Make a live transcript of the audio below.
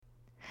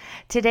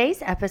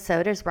Today's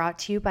episode is brought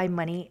to you by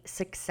Money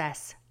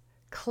Success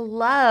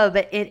Club.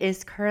 It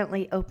is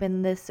currently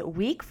open this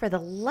week for the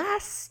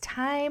last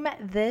time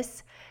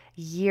this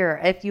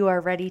year. If you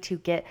are ready to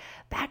get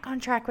back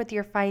on track with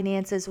your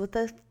finances with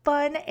a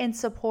fun and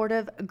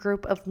supportive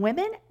group of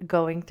women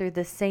going through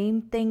the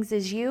same things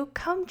as you,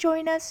 come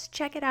join us.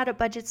 Check it out at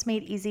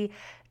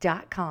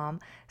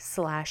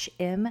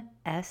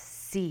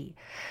budgetsmadeeasy.com/MSC.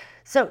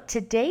 So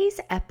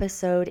today's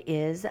episode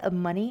is a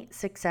Money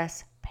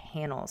Success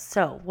panels.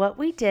 So what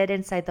we did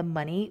inside the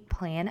Money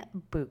Plan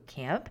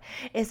Bootcamp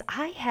is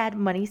I had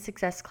Money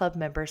Success Club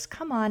members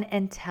come on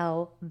and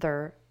tell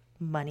their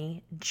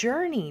money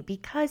journey,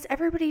 because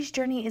everybody's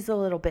journey is a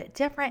little bit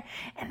different.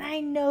 And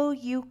I know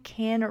you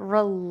can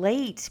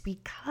relate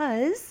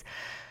because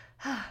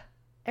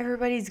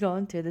everybody's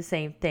going through the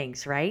same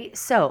things, right?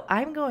 So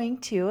I'm going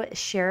to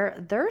share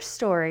their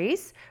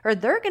stories, or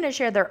they're going to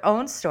share their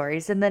own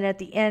stories. And then at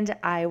the end,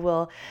 I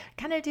will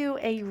kind of do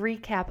a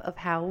recap of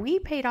how we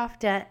paid off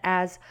debt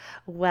as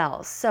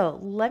well. So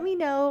let me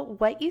know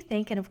what you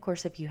think. And of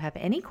course, if you have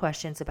any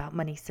questions about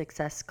Money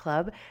Success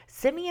Club,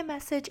 send me a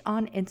message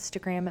on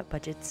Instagram at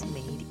Budgets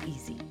Made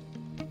Easy.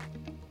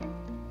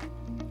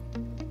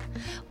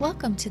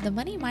 Welcome to the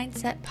Money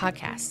Mindset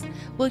Podcast,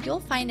 where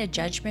you'll find a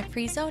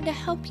judgment-free zone to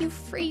help you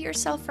free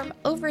yourself from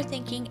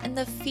overthinking and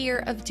the fear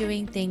of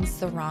doing things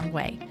the wrong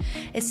way.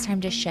 It's time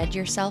to shed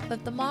yourself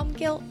of the mom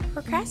guilt,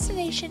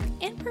 procrastination,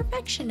 and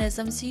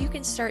perfectionism so you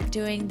can start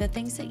doing the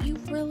things that you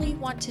really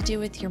want to do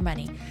with your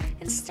money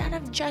instead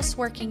of just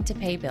working to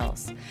pay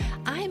bills.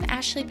 I'm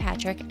Ashley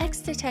Patrick,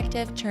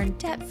 ex-detective turned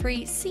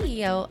debt-free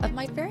CEO of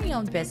my very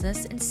own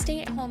business and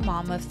stay-at-home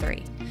mom of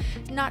 3.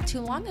 Not too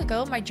long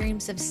ago, my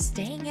dreams of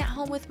staying at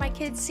home with my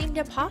kids seemed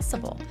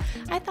impossible.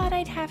 I thought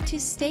I'd have to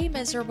stay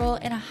miserable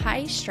in a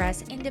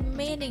high-stress and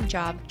demanding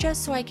job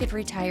just so I could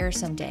retire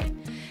someday.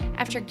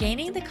 After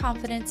gaining the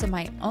confidence in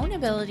my own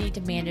ability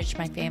to manage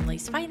my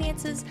family's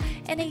finances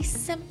and a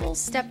simple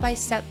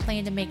step-by-step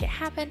plan to make it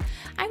happen,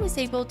 I was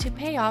able to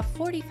pay off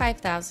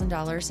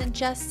 $45,000 in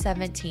just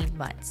 17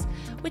 months,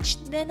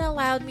 which then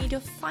allowed me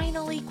to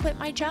finally quit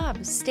my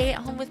job, stay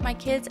at home with my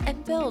kids,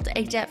 and build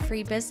a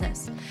debt-free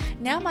business.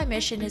 Now my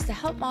mission is to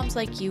help moms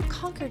like you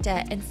conquer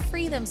debt and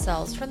free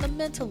themselves from the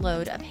mental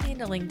load of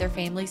handling their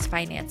family's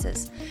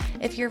finances.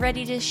 If you're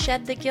ready to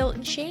shed the guilt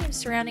and shame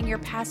surrounding your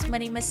past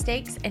money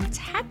mistakes and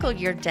tackle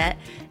your debt,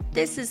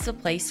 this is the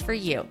place for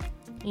you.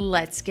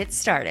 Let's get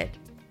started.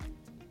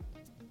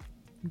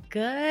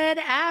 Good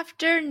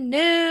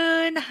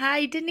afternoon.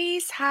 Hi,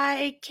 Denise.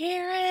 Hi,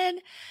 Karen.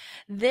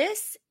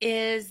 This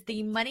is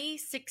the Money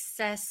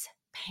Success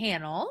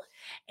panel,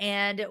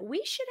 and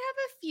we should have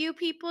a few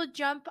people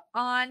jump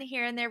on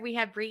here and there. We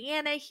have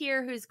Brianna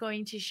here who's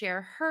going to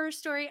share her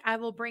story. I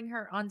will bring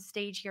her on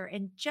stage here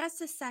in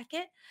just a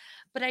second,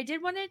 but I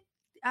did want to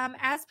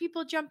as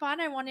people jump on,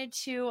 I wanted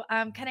to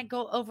kind of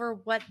go over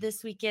what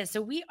this week is.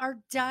 So we are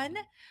done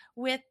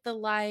with the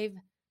live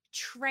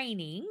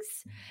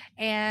trainings,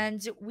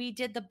 and we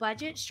did the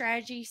budget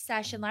strategy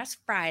session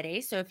last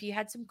Friday. So if you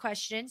had some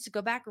questions,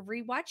 go back,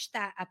 rewatch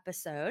that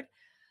episode.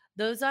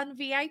 Those on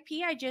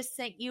VIP, I just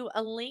sent you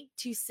a link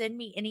to send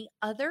me any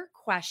other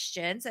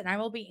questions, and I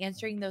will be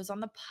answering those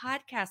on the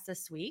podcast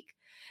this week.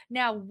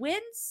 Now,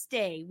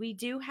 Wednesday, we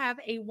do have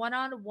a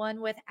one-on-one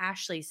with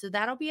Ashley. So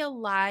that'll be a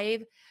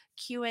live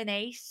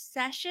Q&A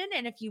session.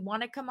 And if you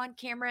want to come on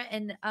camera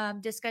and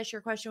discuss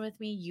your question with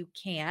me, you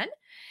can.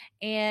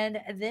 And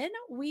then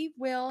we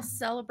will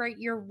celebrate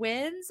your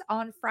wins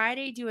on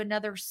Friday, do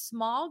another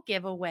small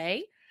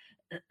giveaway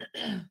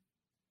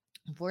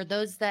for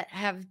those that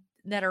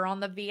are on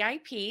the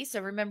VIP.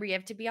 So remember, you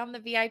have to be on the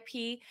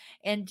VIP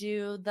and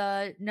do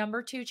the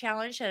number 2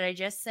 challenge that I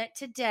just sent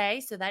today.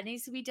 So that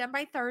needs to be done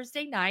by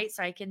Thursday night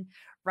so I can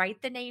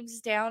write the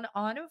names down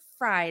on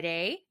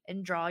Friday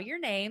and draw your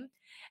name.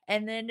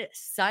 And then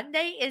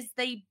Sunday is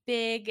the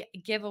big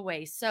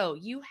giveaway. So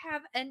you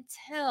have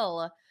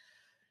until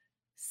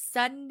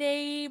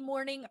Sunday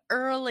morning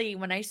early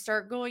when I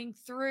start going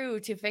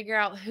through to figure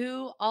out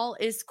who all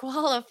is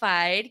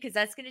qualified, because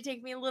that's going to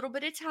take me a little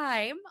bit of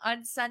time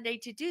on Sunday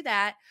to do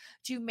that,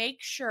 to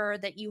make sure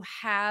that you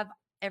have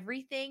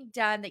everything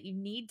done that you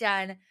need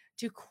done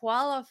to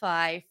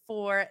qualify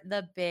for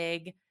the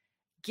big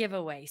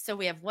giveaway. So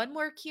we have one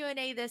more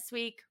Q&A this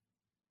week.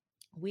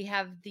 We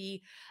have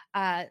the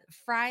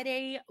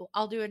Friday.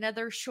 I'll do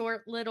another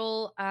short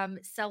little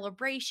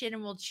celebration,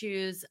 and we'll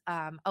choose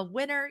a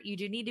winner. You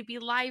do need to be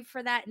live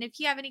for that. And if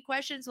you have any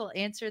questions, we'll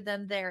answer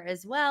them there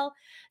as well.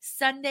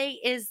 Sunday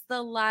is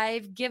the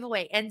live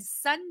giveaway, and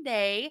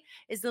Sunday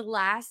is the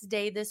last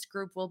day this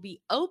group will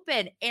be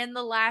open and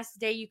the last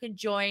day you can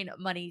join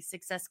Money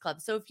Success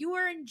Club. So if you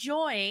are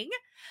enjoying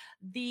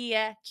the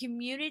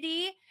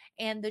community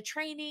and the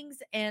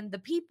trainings and the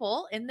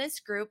people in this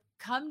group,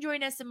 come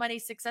join us in Money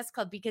Success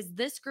Club, because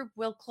this group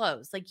will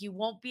close. Like, you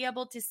won't be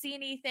able to see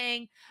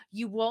anything.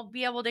 You won't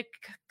be able to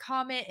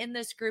comment in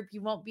this group.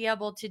 You won't be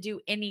able to do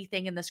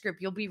anything in this group.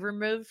 You'll be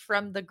removed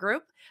from the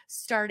group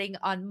starting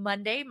on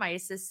Monday. My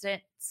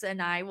assistants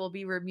and I will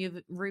be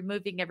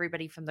removing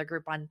everybody from the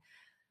group on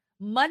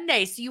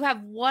Monday. So you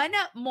have one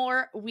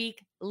more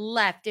week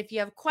left. If you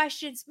have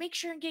questions, make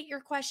sure and get your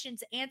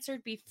questions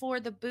answered before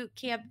the boot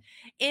camp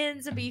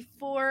ends,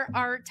 before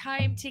our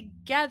time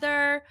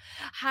together.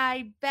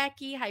 Hi,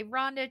 Becky. Hi,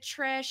 Rhonda.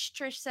 Trish.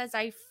 Trish says,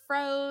 I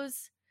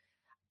froze.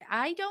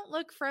 I don't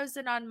look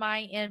frozen on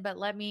my end, but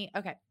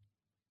okay.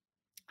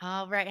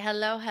 All right.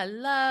 Hello.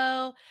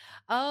 Hello.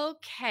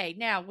 Okay.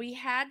 Now we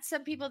had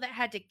some people that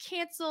had to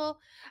cancel,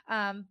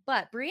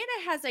 but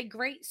Brianna has a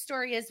great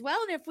story as well.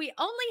 And if we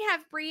only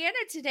have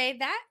Brianna today,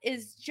 that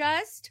is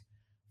just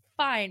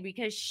fine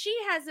because she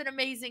has an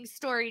amazing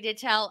story to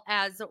tell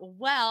as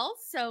well.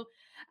 So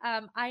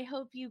I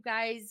hope you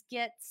guys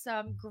get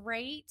some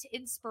great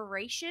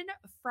inspiration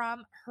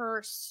from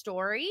her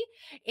story.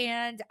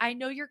 And I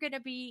know you're going to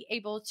be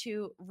able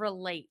to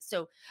relate.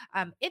 So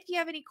if you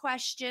have any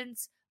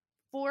questions,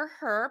 for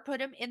her, put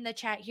them in the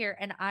chat here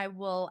and I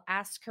will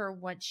ask her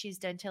once she's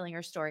done telling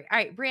her story. All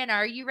right, Brianna,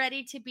 are you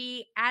ready to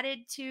be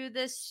added to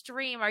the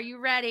stream? Are you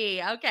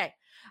ready? Okay.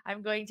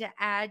 I'm going to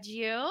add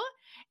you.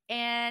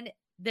 And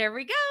there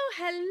we go.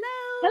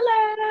 Hello.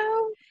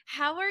 Hello.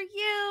 How are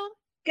you?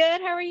 Good.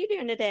 How are you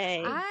doing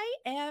today? I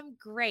am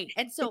great.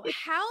 And so,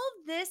 how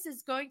this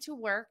is going to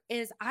work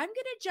is I'm going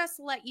to just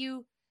let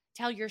you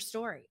tell your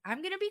story.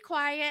 I'm going to be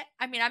quiet.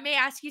 I mean, I may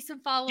ask you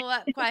some follow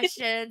up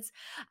questions,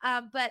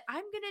 but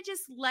I'm going to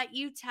just let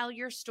you tell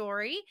your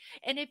story.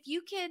 And if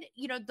you can,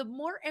 the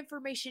more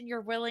information you're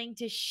willing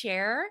to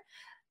share,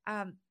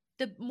 um,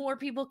 the more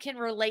people can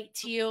relate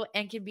to you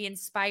and can be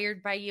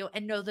inspired by you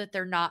and know that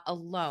they're not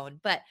alone.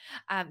 But,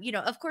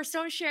 of course,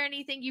 don't share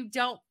anything you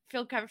don't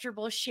feel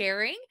comfortable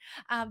sharing.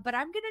 But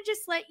I'm going to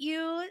just let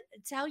you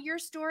tell your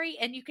story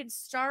and you can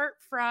start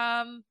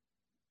from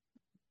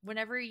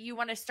whenever you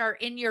want to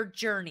start in your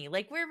journey,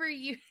 like wherever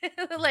you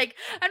like.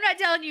 I'm not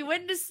telling you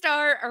when to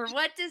start or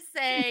what to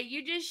say.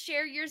 You just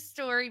share your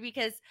story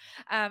because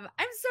I'm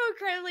so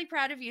incredibly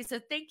proud of you.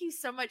 So thank you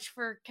so much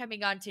for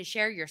coming on to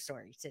share your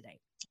story today.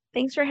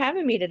 Thanks for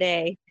having me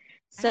today.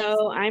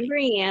 So I'm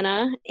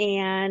Brianna,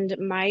 and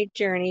my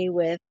journey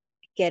with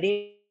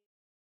getting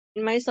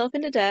myself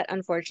into debt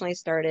unfortunately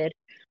started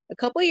a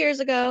couple years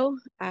ago.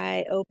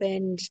 I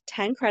opened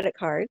 10 credit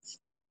cards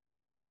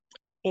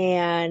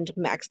and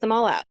maxed them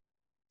all out.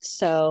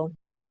 So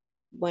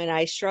when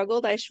I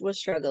struggled, I was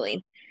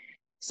struggling.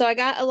 So I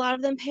got a lot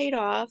of them paid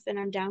off, and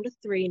I'm down to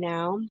 3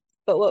 now.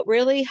 But what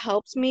really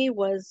helped me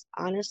was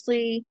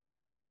honestly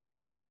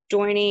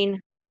joining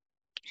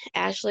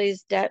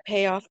Ashley's debt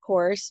payoff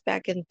course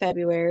back in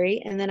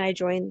February, and then I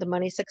joined the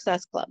Money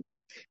Success Club.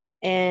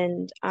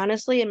 And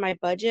honestly, in my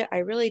budget, I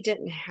really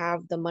didn't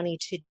have the money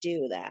to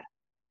do that,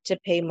 to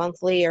pay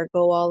monthly or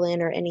go all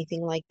in or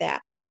anything like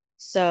that.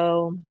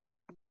 So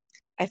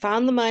I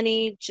found the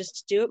money just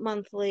to do it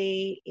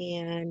monthly.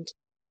 And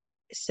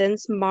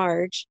since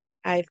March,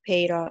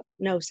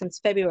 since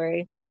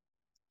February,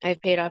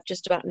 I've paid off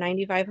just about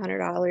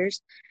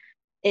 $9,500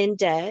 in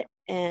debt.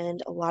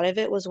 And a lot of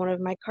it was one of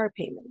my car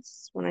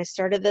payments. When I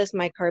started this,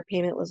 my car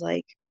payment was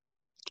like,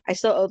 I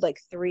still owed like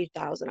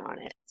 3,000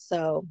 on it.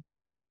 So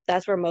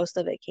that's where most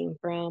of it came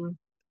from.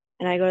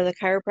 And I go to the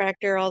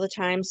chiropractor all the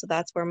time, so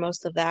that's where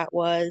most of that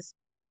was.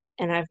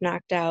 And I've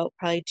knocked out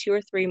probably 2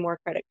 or 3 more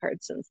credit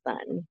cards since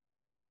then.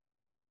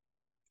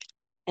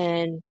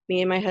 And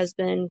me and my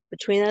husband,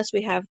 between us,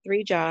 we have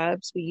 3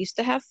 jobs. We used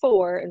to have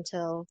 4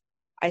 until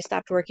I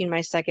stopped working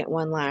my second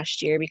one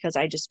last year because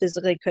I just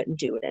physically couldn't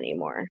do it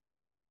anymore.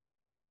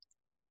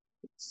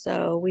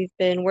 So we've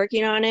been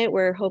working on it.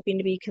 We're hoping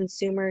to be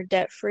consumer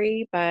debt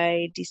free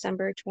by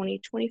December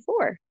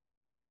 2024,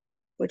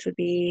 which would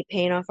be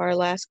paying off our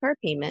last car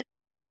payment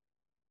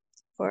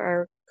for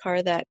our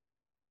car that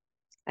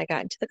I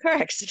got into the car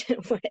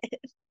accident with.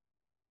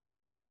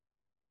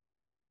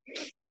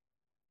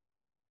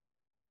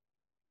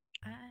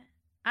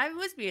 I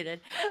was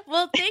muted.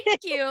 Well, thank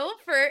you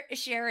for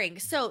sharing.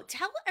 So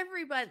tell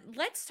everyone,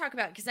 let's talk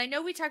about, because I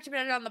know we talked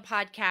about it on the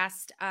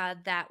podcast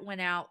that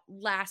went out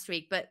last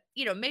week, but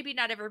maybe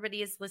not everybody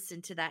has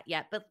listened to that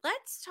yet. But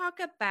let's talk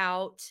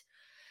about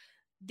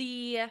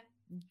the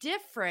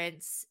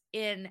difference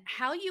in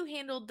how you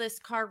handled this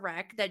car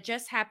wreck that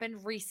just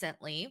happened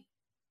recently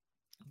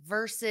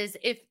versus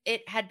if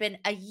it had been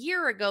a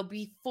year ago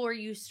before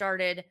you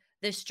started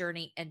this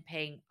journey and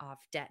paying off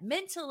debt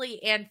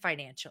mentally and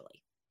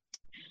financially.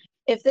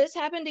 If this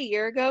happened a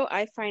year ago,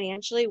 I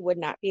financially would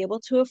not be able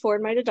to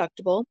afford my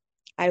deductible.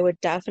 I would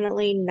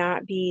definitely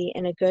not be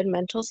in a good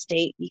mental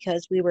state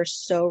because we were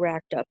so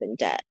racked up in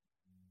debt.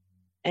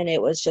 And it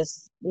was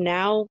just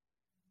now,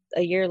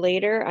 a year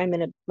later, I'm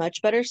in a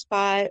much better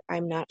spot.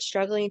 I'm not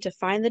struggling to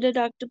find the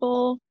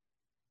deductible.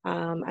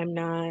 I'm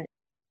not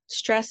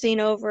stressing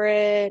over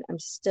it.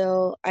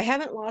 I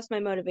haven't lost my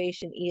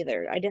motivation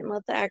either. I didn't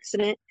let the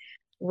accident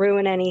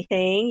ruin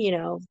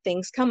anything.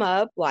 Things come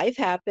up, life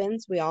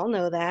happens. We all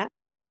know that.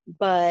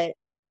 But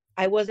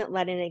I wasn't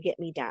letting it get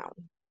me down.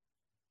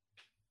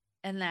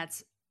 And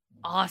that's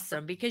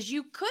awesome because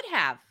you could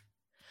have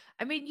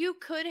taken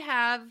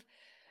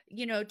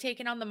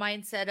on the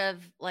mindset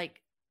of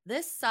like,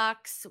 this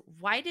sucks.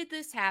 Why did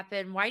this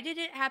happen? Why did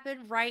it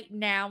happen right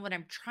now when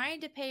I'm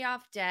trying to pay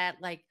off debt?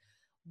 Like,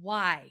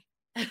 why?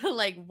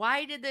 Like,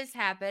 why did this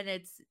happen?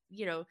 It's,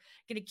 going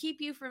to keep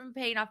you from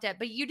paying off debt,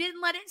 but you didn't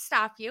let it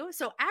stop you.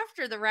 So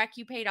after the wreck,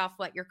 you paid off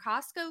what? Your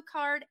Costco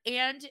card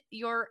and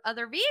your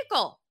other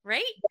vehicle,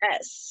 right?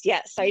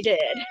 Yes, I did.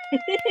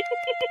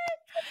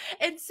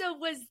 And so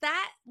was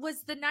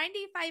the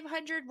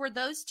 9,500, were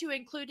those two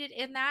included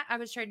in that? I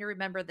was trying to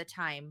remember the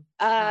time.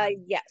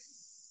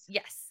 Yes.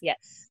 Yes.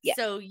 Yes.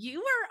 So you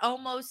were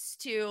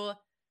almost to,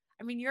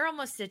 I mean, you're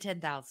almost to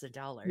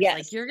 $10,000. Like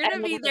Yes. you're going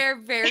to be there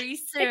very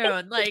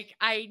soon. Like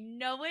I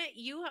know it.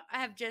 You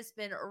have just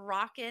been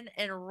rocking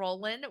and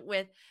rolling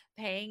with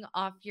paying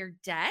off your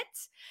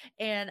debt.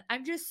 And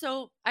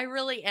I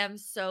really am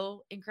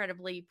so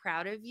incredibly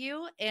proud of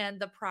you and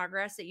the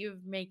progress that you're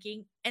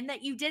making and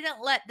that you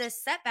didn't let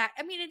this setback.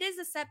 I mean, it is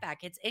a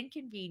setback. It's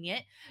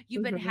inconvenient.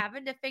 You've been Mhm.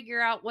 having to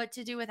figure out what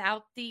to do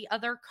without the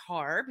other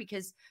car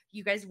because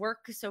you guys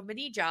work so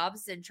many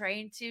jobs and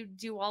trying to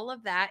do all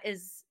of that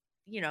is,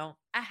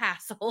 a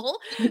hassle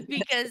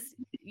because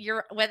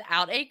you're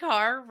without a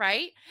car,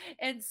 right?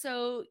 And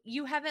so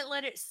you haven't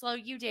let it slow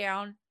you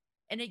down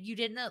and you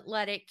didn't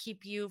let it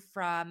keep you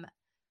from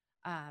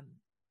um,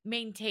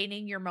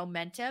 maintaining your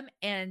momentum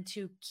and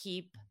to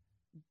keep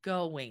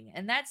going.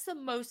 And that's the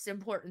most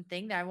important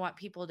thing that I want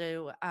people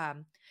to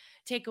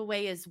take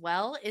away as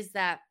well is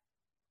that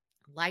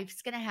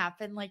life's going to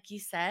happen like you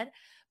said,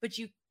 but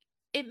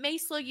it may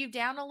slow you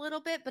down a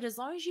little bit, but as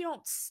long as you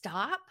don't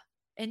stop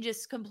and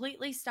just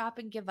completely stop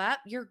and give up,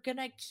 you're going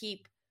to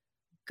keep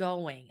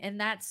going. And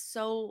that's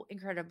so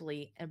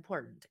incredibly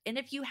important. And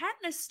if you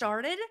hadn't have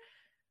started,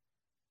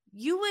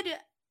 you would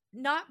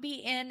not be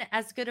in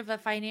as good of a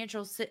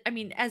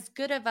as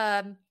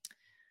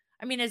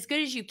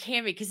good as you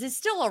can be because it's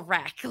still a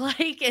wreck.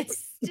 Like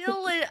it's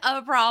still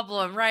a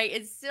problem, right?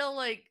 It's still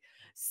like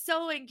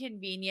so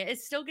inconvenient.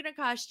 It's still going to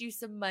cost you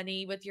some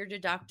money with your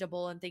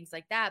deductible and things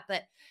like that.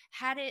 But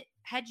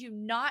had you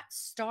not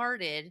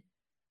started,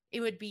 it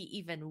would be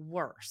even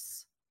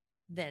worse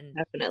than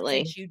Definitely.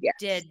 since you Yes.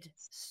 did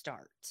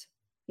start.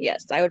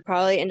 Yes. I would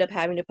probably end up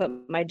having to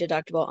put my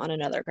deductible on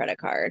another credit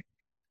card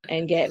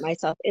and get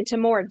myself into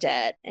more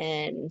debt,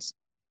 and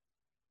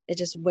it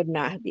just would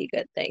not be a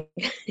good thing.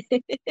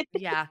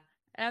 Yeah,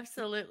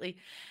 absolutely.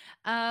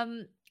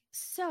 Um,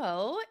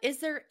 so is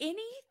there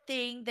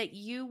anything that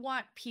you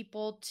want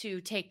people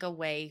to take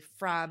away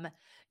from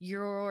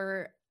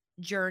your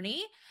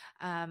journey,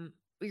 or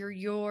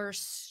your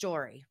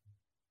story?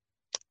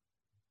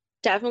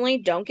 Definitely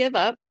don't give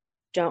up.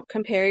 Don't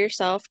compare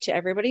yourself to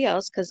everybody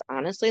else because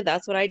honestly,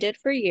 that's what I did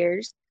for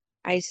years.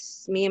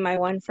 Me and my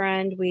one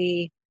friend,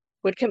 we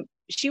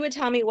she would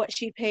tell me what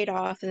she paid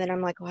off, and then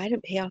I'm like, well, I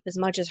didn't pay off as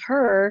much as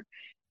her,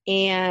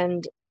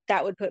 and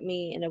that would put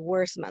me in a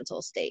worse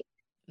mental state.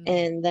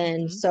 And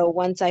then, Mm-hmm. so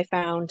once I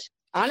found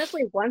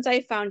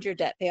your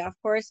debt payoff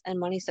course and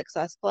Money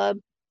Success Club,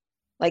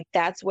 like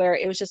that's where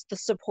it was just the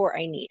support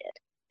I needed.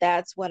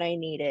 That's what I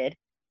needed.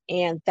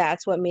 And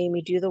that's what made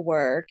me do the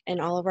work and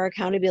all of our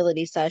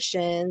accountability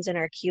sessions and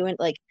our Q and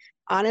like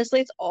honestly,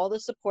 it's all the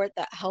support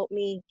that helped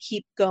me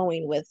keep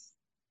going with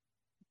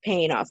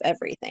paying off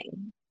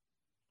everything.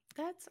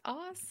 That's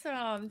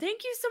awesome.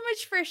 Thank you so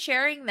much for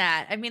sharing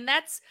that. I mean,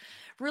 that's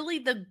really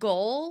the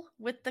goal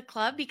with the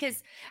club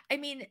because, I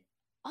mean,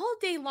 all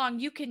day long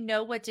you can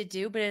know what to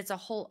do, but it's a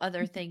whole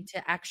other thing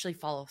to actually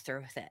follow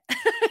through with it.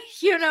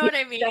 You know what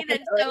I mean?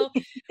 And so,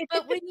 Definitely.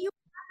 but when you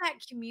have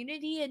that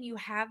community and you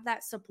have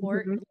that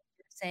support, Mhm. like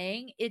you're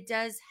saying, it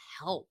does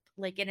help.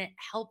 Like, and it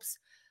helps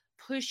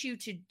push you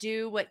to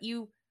do what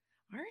you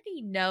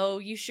already know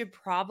you should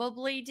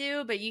probably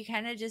do, but you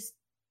kind of just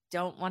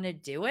don't want to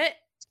do it.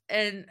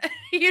 And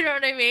you know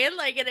what I mean?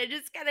 Like, and it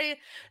just kind of,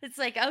 it's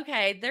like,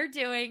 okay, they're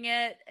doing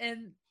it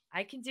and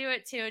I can do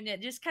it too. And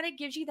it just kind of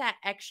gives you that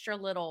extra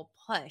little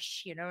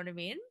push. You know what I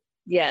mean?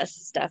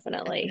 Yes,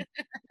 definitely.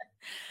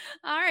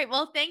 All right.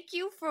 Well, thank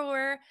you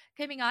for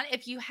coming on.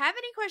 If you have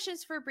any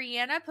questions for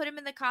Brianna, put them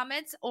in the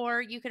comments,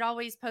 or you could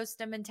always post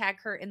them and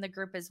tag her in the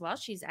group as well.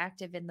 She's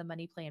active in the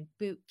Money Plan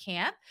Boot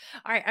Camp.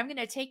 All right. I'm going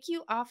to take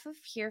you off of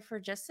here for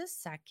just a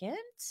second.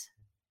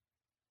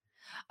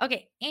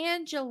 Okay,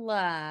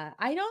 Angela,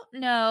 I don't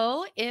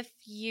know if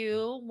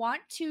you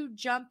want to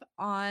jump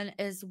on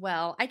as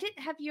well. I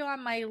didn't have you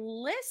on my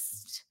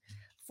list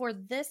for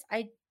this.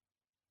 I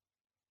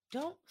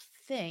don't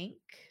think.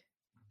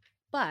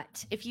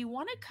 But if you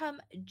want to come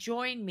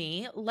join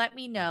me, let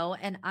me know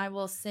and I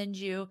will send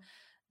you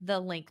the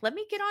link. Let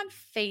me get on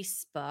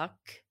Facebook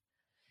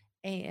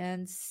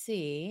and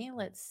see.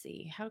 Let's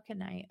see. How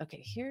can I?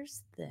 Okay,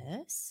 here's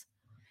this.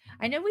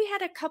 I know we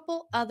had a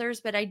couple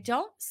others, but I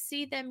don't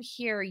see them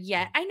here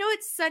yet. I know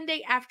it's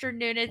Sunday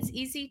afternoon. It's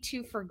easy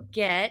to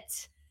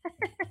forget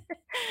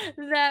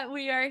that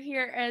we are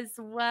here as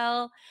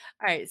well.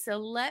 All right, so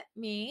let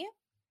me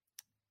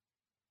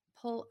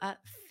pull up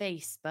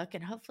Facebook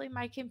and hopefully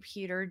my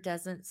computer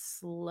doesn't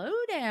slow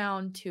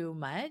down too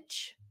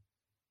much.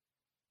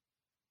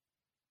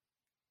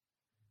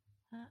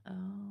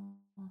 Uh-oh.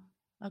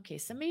 Okay,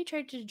 somebody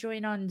tried to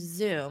join on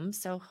Zoom,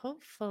 so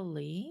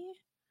hopefully.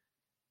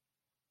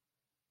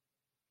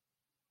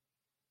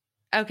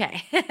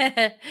 Okay.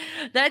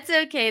 That's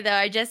okay though.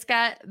 I just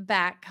got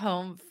back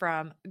home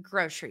from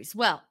groceries.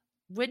 Well,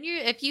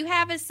 if you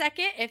have a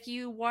second, if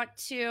you want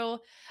to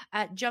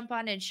jump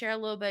on and share a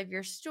little bit of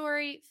your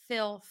story,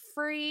 feel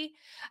free.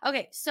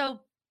 Okay,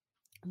 so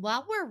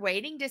while we're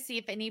waiting to see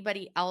if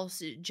anybody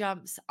else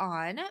jumps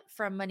on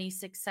from Money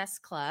Success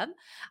Club,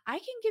 I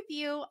can give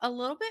you a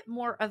little bit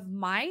more of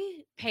my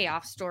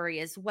payoff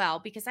story as well,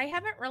 because I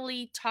haven't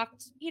really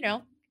talked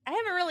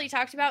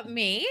about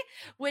me,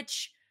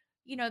 which,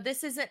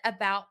 this isn't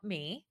about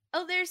me.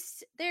 Oh,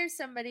 there's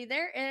somebody.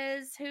 There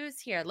is. Who's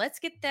here? Let's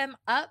get them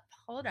up.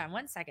 Hold on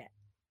one second.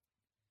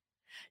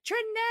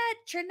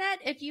 Trinette,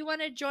 if you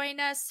want to join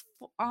us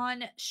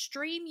on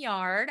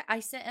StreamYard, I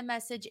sent a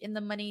message in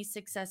the Money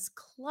Success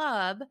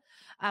Club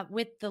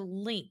with the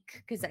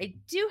link, because I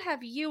do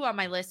have you on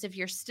my list if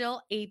you're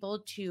still able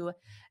to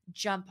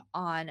jump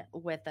on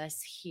with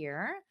us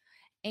here.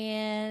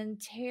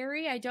 And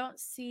Terry, I don't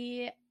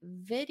see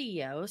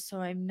video, so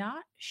I'm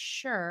not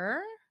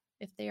sure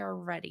if they are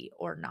ready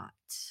or not.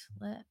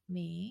 Let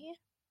me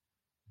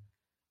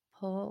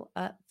pull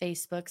up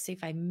Facebook, see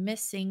if I'm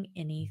missing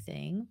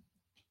anything.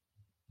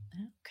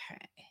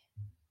 Okay.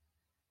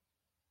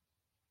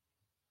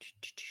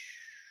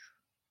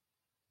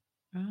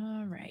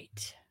 All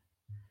right.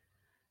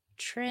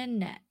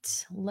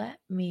 Trinette, let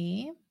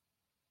me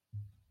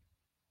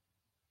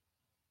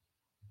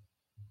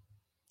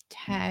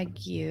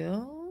tag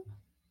you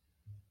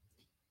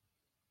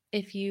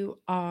if you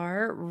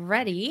are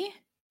ready.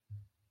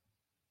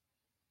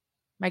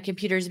 My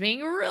computer's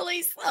being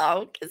really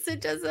slow because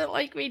it doesn't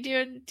like me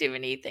doing too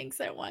many things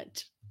at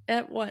once.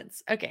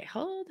 Okay,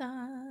 hold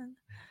on.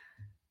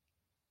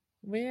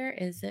 Where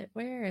is it?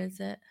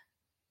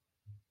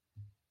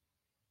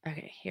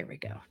 Okay, here we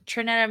go.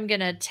 Trinette, I'm going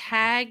to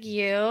tag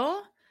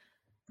you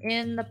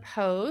in the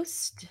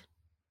post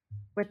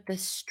with the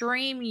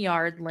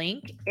StreamYard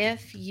link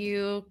if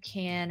you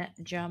can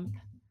jump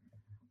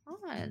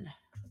on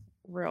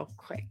real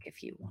quick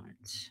if you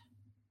want.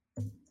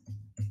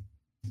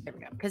 There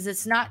we go. Because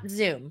it's not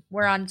Zoom.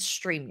 We're on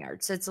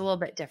StreamYard. So it's a little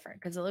bit different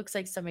because it looks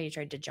like somebody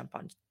tried to jump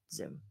on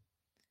Zoom.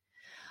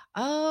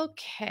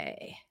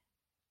 Okay.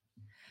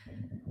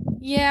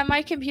 Yeah,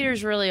 my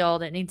computer's really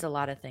old. It needs a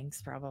lot of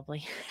things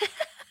probably.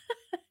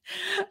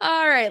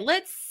 All right,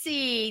 let's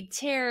see.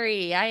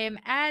 Terry, I am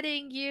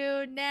adding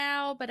you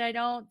now, but I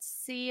don't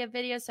see a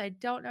video, so I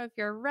don't know if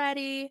you're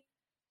ready.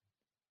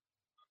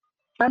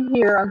 I'm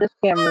here. I'm just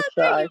camera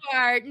There shy. you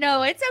are.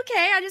 No, it's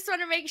okay. I just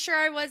want to make sure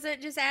I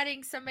wasn't just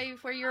adding somebody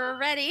before you were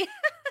ready.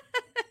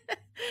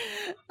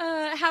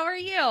 How are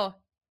you?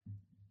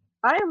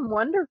 I am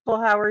wonderful.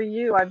 How are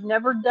you? I've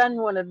never done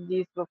one of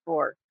these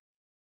before.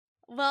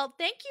 Well,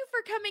 thank you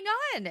for coming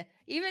on.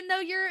 Even though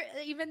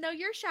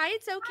you're shy,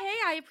 it's okay.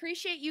 I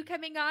appreciate you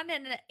coming on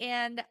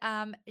and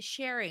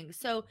sharing.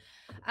 So,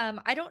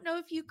 I don't know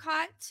if you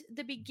caught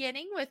the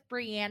beginning with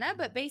Brianna,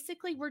 but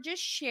basically we're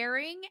just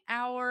sharing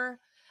our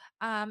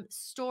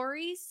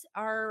stories,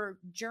 our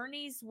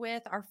journeys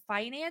with our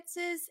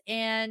finances,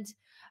 and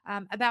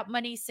about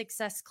Money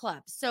Success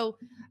Club. So,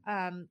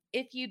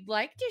 if you'd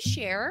like to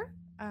share,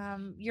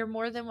 you're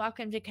more than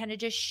welcome to kind of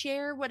just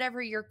share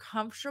whatever you're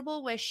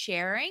comfortable with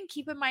sharing.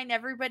 Keep in mind,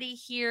 everybody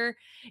here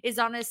is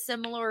on a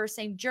similar or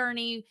same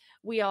journey.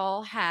 We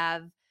all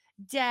have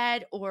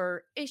debt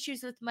or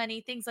issues with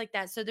money, things like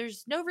that. So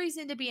there's no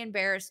reason to be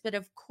embarrassed, but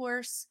of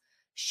course,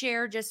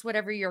 share just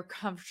whatever you're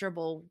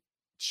comfortable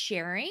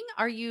sharing.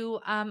 Are you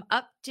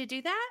up to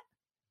do that?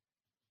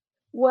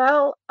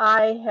 Well,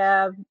 I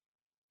have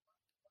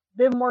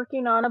been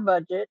working on a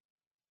budget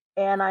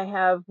and I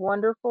have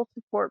wonderful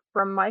support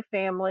from my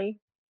family.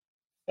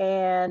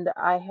 And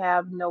I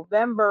have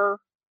November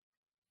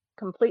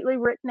completely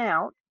written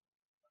out.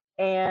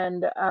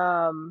 And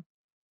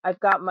I've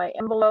got my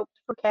envelopes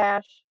for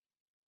cash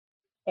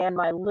and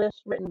my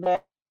list written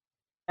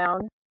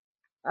down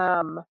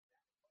um,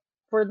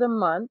 for the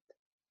month.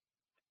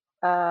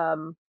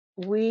 Um,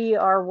 we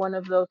are one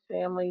of those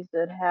families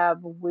that have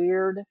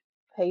weird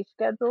pay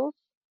schedules.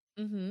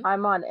 Mm-hmm.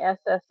 I'm on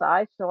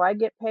SSI, so I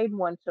get paid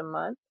once a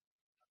month.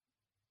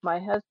 My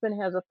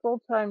husband has a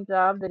full-time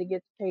job that he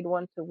gets paid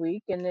once a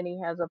week, and then he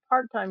has a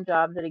part-time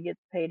job that he gets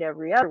paid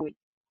every other week.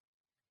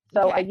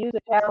 So I Okay. use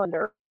a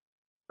calendar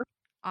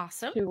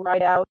Awesome. to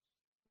write out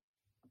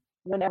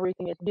when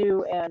everything is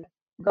due and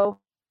go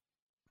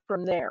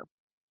from there.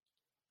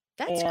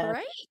 That's And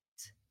great.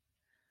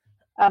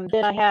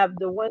 then I have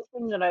the one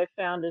thing that I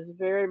found is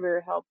very,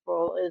 very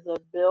helpful is a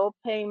bill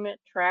payment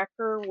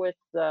tracker with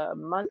the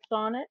months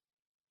on it.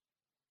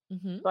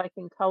 Mm-hmm. So I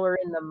can color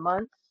in the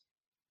months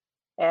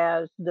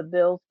as the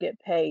bills get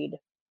paid.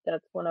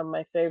 That's one of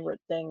my favorite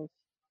things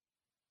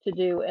to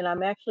do. And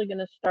I'm actually going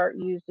to start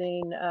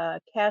using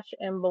cash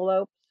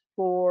envelopes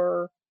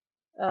for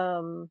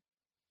um,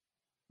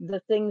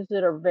 the things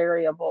that are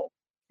variable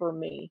for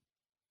me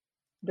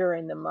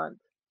during the month.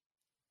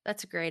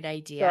 That's a great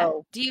idea.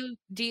 So Do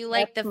you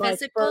like that's the my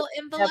physical first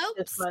step this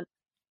envelopes? month.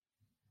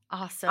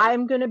 Awesome.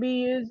 I'm going to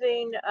be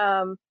using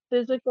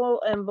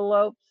physical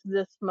envelopes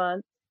this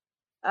month.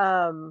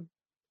 Um,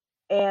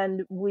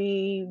 and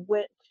we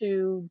went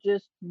to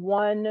just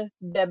one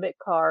debit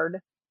card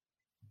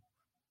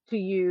to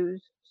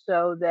use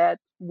so that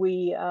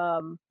we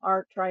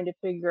aren't trying to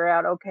figure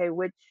out, okay,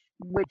 which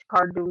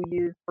card do we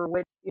use for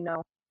which,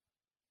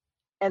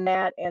 and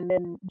that, and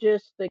then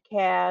just the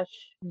cash,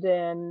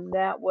 then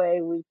that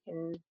way we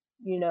can,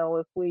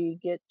 if we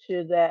get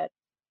to that,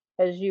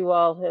 as you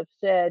all have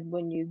said,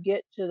 when you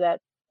get to that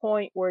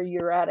point where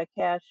you're out of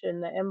cash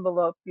in the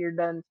envelope, you're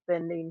done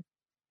spending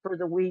for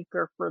the week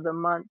or for the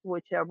month,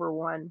 whichever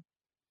one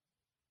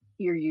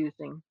you're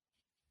using.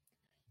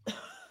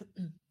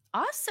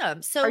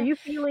 Awesome. Are So you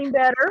feeling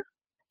better?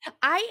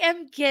 I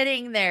am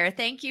getting there.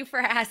 Thank you for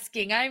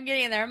asking. I'm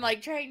getting there. I'm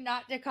like trying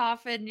not to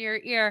cough in your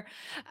ear.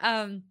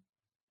 Um,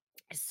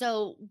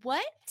 so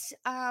what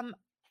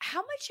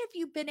how much have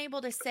you been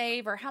able to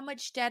save, or how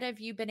much debt have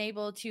you been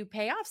able to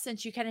pay off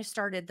since you kind of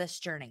started this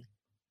journey?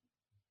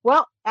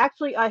 Well,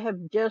 actually, I have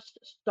just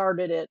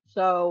started it,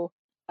 so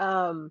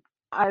um,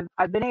 I've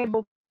been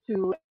able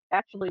to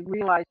actually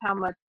realize how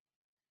much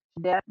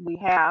debt we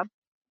have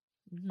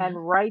Hmm.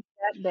 and write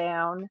that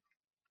down.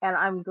 And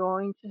I'm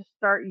going to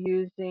start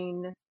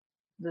using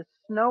the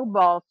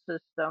snowball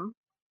system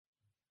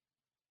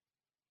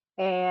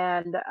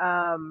and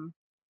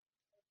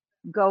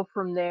go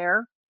from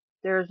there.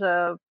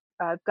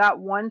 I've got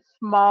one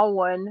small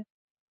one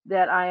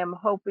that I am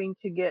hoping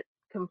to get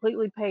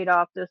completely paid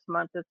off this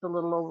month. It's a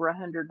little over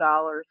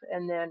 $100,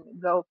 and then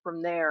go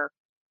from there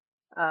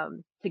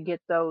to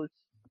get those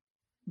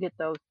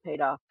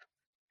paid off.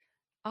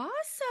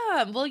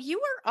 Awesome. Well, you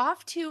are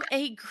off to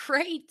a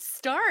great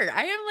start.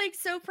 I am like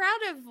so proud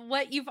of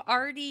what you've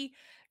already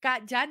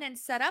got done and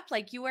set up.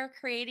 Like you are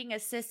creating a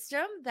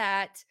system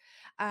that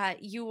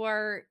you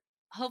are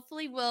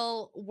hopefully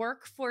will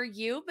work for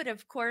you. But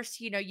of course,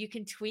 you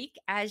can tweak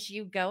as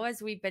you go,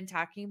 as we've been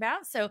talking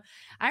about. So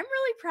I'm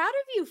really proud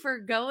of you for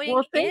going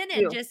Well, thank in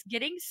and you. just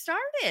getting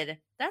started.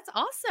 That's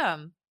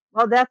awesome.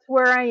 Well, that's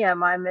where I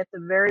am. I'm at the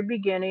very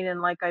beginning, and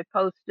like I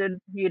posted,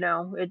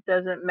 it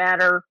doesn't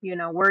matter,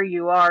 where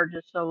you are,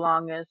 just so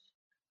long as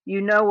you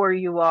know where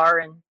you are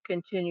and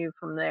continue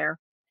from there.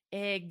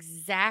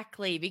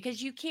 Exactly.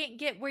 Because you can't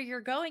get where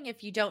you're going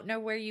if you don't know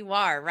where you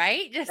are,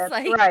 right? Just That's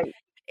like right.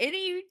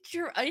 any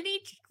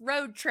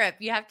road trip,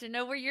 you have to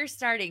know where you're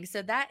starting.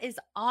 So that is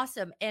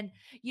awesome. And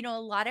a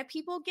lot of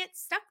people get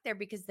stuck there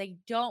because they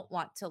don't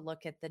want to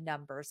look at the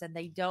numbers, and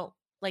they don't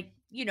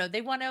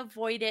they want to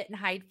avoid it and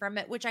hide from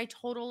it, which I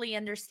totally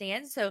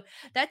understand. So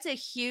that's a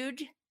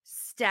huge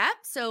step.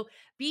 So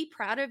be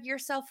proud of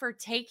yourself for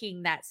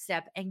taking that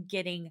step and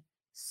getting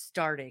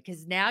started,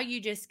 because now you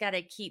just got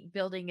to keep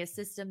building a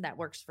system that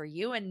works for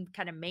you and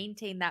kind of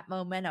maintain that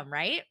momentum,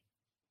 right?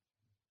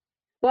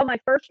 Well, my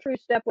first true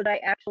step was I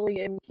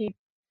actually am keeping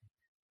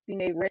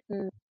a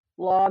written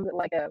log,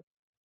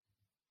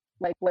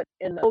 like what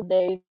in the old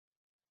days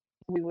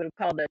we would have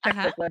called a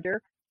Uh-huh. checkbook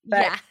ledger.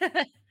 But Yeah.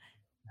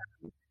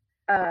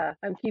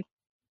 I'm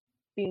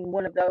keeping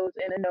one of those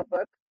in a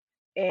notebook,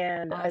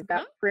 and I've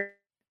got Awesome.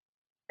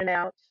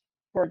 printouts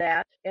for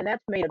that, and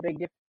that's made a big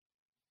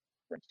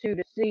difference too,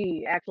 to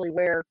see actually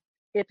where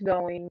it's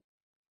going,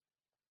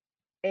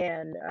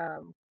 and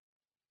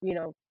you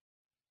know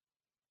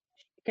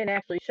can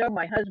actually show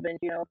my husband,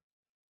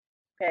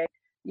 okay,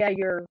 yeah,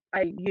 you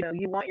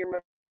want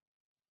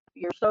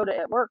your soda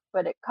at work,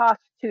 but it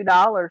costs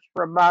 $2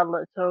 for a bottle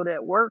of soda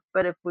at work.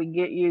 But if we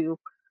get you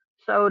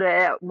soda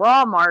at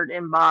Walmart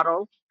in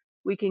bottles,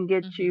 we can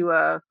get Hmm. you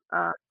a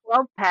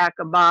 12-pack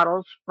of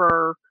bottles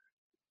for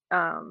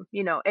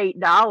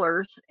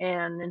 $8,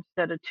 and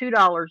instead of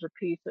 $2 a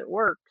piece at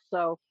work.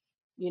 So,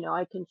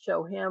 I can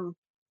show him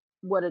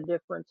what a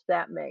difference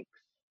that makes.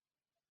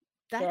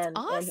 That's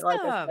And like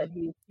I said,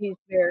 awesome. he's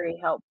very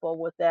helpful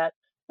with that.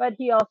 But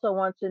he also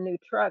wants a new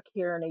truck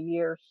here in a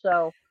year,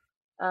 so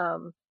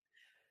um,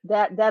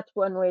 that's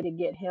one way to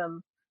get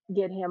him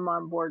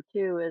on board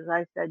too. As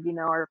I said,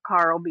 our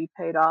car will be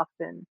paid off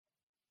in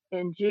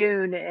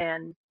June,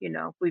 and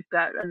if we've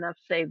got enough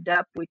saved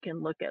up, we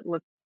can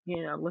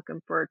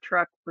looking for a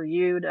truck for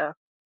you to.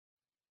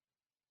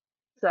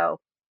 So,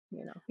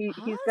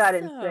 he's got Awesome.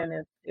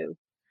 incentives too.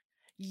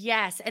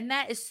 Yes, and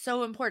that is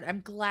so important.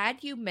 I'm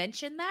glad you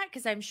mentioned that,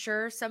 because I'm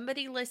sure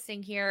somebody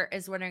listening here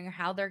is wondering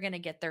how they're going to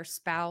get their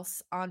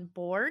spouse on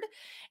board,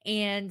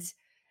 and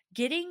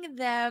getting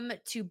them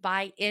to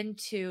buy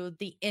into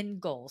the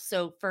end goal.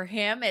 So for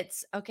him,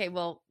 it's okay,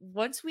 well,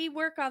 once we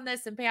work on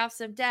this and pay off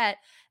some debt,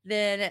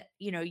 then,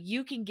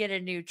 you can get a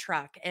new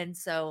truck. And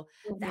so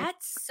Mhm.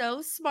 that's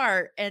so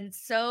smart and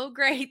so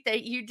great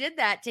that you did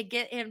that to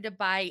get him to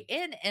buy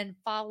in and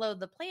follow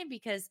the plan,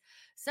 because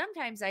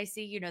sometimes I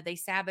see, they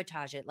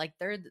sabotage it. Like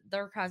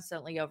they're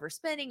constantly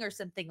overspending or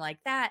something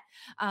like that.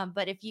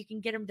 But if you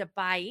can get them to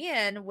buy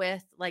in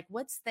with like,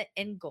 what's the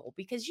end goal?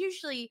 Because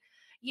usually,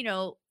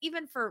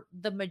 even for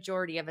the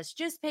majority of us,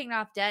 just paying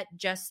off debt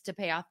just to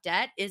pay off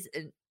debt is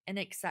an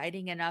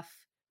exciting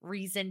enough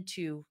reason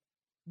to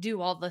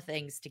do all the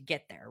things to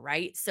get there,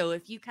 right? So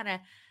if you kind of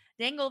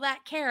dangle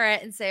that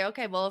carrot and say,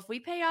 okay, well, if we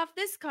pay off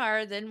this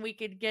car, then we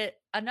could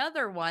get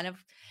another one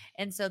of.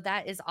 And so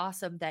that is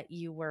awesome that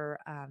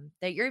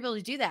that you're able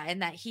to do that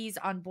and that he's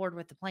on board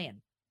with the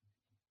plan.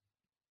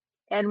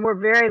 And we're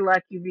very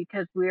lucky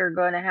because we are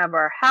going to have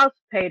our house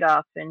paid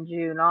off in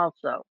June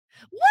also.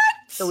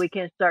 So What? we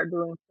can start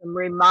doing some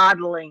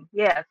remodeling.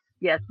 Yes,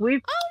 yes.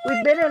 Oh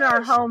We've been in my our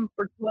gosh. home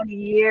for 20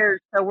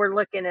 years, so we're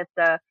looking at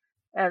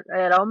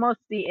at almost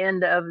the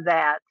end of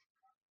that.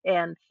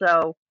 And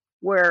so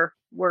we're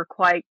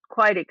quite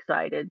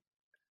excited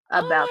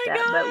about Oh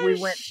that. But my we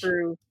went gosh.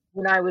 through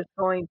when I was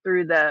going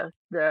through the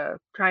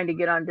trying to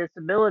get on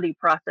disability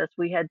process,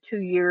 we had 2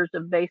 years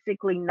of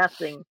basically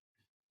nothing.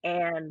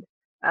 And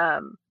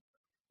um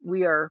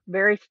we are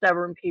very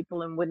stubborn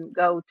people and wouldn't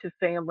go to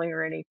family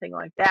or anything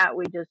like that.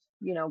 We just,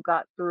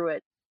 got through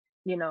it,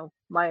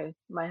 my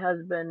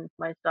husband,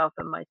 myself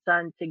and my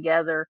son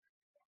together.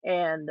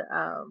 And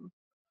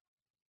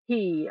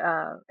he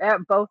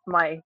both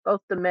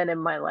the men in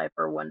my life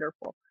are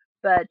wonderful.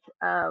 But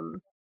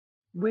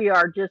we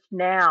are just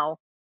now,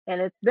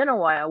 and it's been a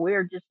while, we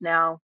are just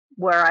now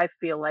where I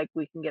feel like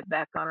we can get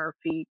back on our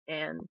feet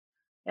and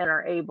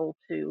are able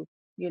to,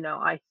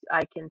 I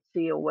can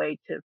see a way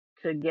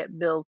to get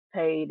bills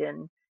paid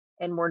and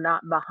we're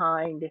not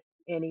behind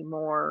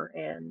anymore.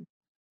 And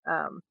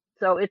um,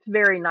 so it's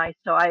very nice.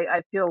 So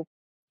I feel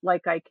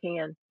like I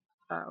can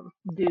um,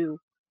 do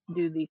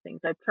do these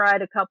things. I've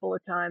tried a couple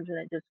of times and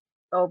it just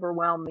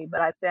overwhelmed me,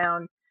 but I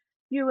found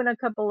you and a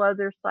couple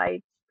other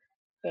sites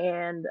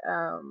and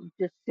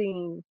just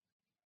seeing,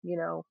 you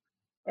know,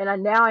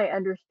 and now I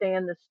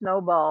understand the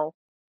snowball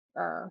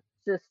uh,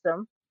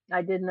 system.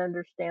 I didn't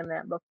understand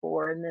that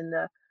before, and then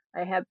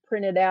I have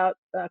printed out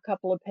a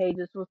couple of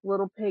pages with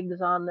little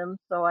pigs on them,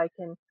 so I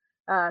can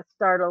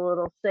start a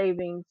little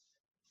savings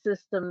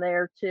system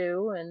there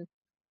too. And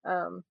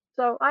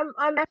so I'm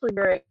actually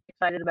very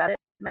excited about it,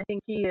 and I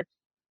think he is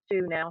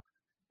too now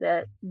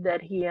that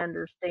he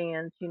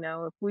understands.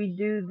 If we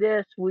do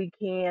this, we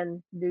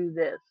can do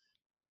this.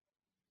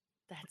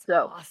 That's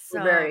So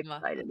we're very awesome.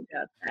 excited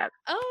about that.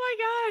 Oh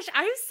my gosh,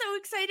 I'm so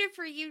excited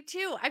for you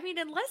too. I mean,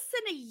 in less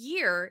than a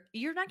year,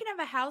 you're not going to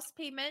have a house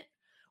payment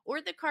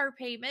or the car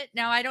payment.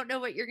 Now, I don't know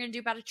what you're going to do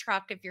about a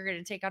truck if you're going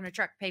to take on a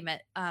truck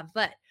payment,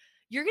 but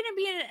you're going to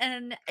be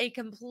in a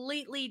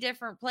completely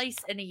different place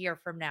in a year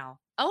from now.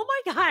 Oh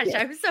my gosh,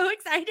 Yes. I'm so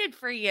excited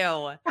for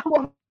you.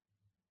 Well,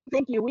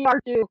 thank you. We are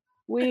too.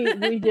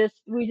 We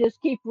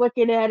just keep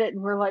looking at it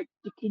and we're like,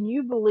 can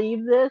you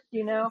believe this?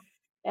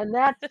 And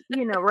that's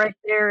right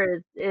there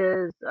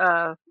is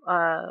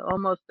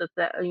almost a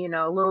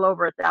little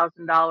over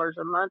 $1,000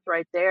 a month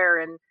right there,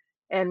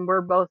 and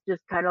we're both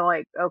just kind of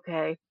like,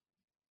 okay,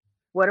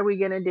 what are we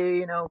gonna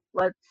do?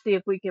 Let's see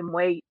if we can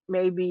wait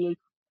maybe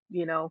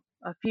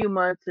a few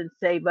months and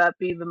save up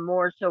even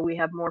more so we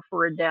have more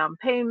for a down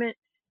payment.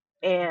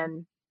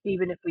 And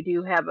even if we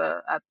do have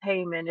a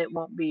payment, it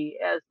won't be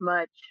as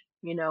much,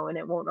 and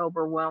it won't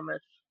overwhelm us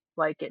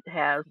like it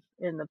has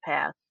in the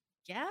past.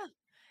 Yeah.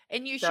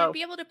 And you should So,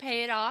 be able to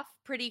pay it off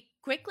pretty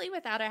quickly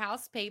without a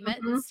house payment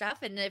and mhm,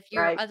 stuff. And if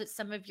right.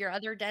 some of your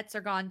other debts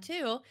are gone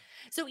too.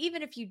 So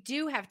even if you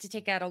do have to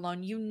take out a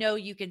loan, you know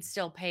you can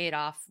still pay it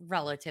off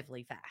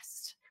relatively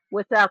fast.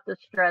 Without the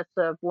stress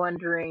of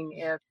wondering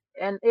if,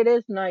 and it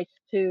is nice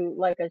to,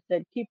 like I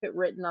said, keep it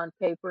written on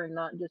paper and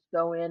not just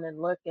go in and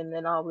look, and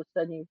then all of a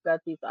sudden you've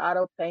got these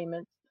auto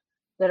payments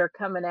that are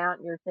coming out,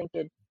 and you're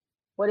thinking,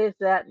 what is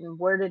that and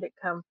where did it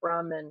come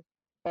from? And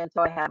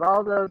so I have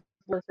all those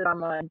listed on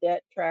my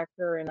debt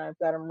tracker, and I've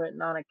got them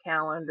written on a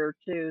calendar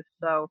too.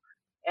 So,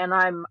 and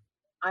I'm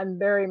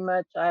very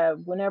much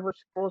whenever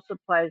school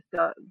supplies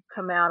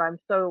come out, I'm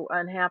so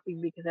unhappy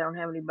because I don't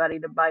have anybody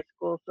to buy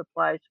school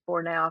supplies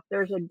for now. If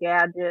there's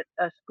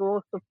a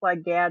school supply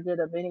gadget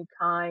of any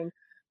kind,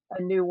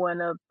 a new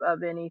one of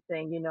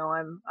anything,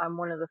 I'm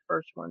one of the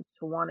first ones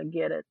to want to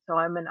get it. So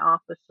I'm an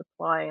office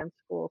supply and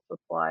school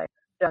supply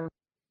junkie.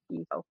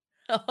 So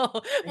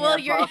Oh, I well,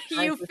 have all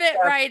kinds you of fit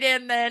stuff. right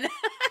in then.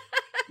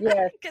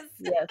 Yes, 'Cause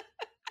yes.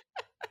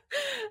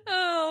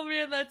 oh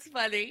man, that's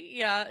funny.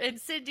 Yeah. And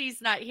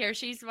Cindy's not here.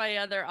 She's my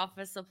other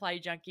office supply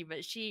junkie,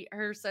 but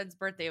her son's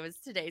birthday was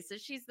today, so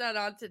she's not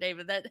on today,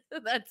 but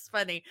that's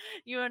funny.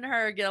 You and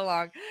her get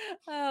along.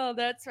 Oh,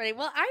 that's funny.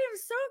 Well, I am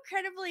so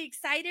incredibly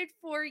excited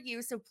for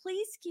you. So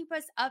please keep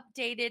us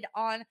updated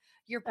on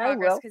your I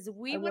progress will. because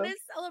we I want will. to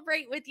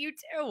celebrate with you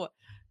too.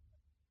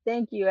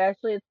 Thank you,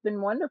 Ashley. It's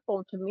been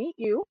wonderful to meet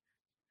you.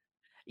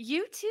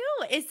 You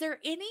too. Is there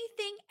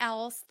anything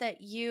else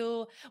that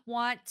you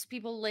want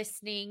people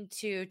listening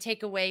to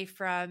take away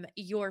from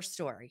your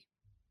story?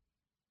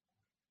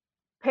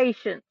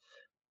 Patience.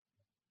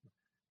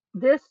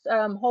 This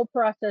whole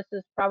process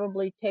has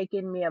probably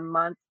taken me a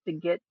month to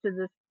get to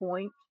this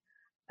point.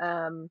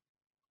 Um,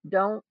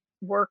 don't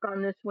work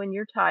on this when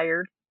you're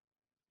tired.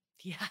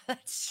 Yeah,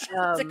 that's a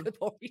Um, good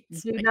point.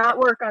 do not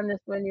work on this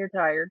when you're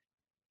tired.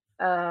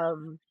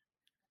 Um,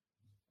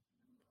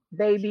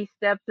 baby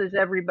steps, as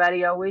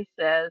everybody always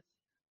says.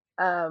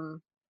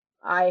 Um,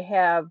 I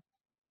have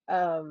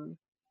um,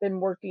 been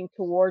working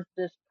towards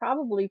this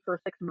probably for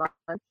 6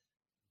 months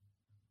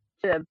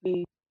to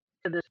be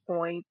to this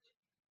point,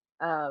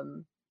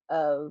 um,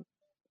 of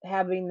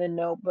having the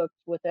notebooks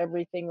with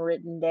everything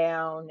written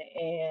down,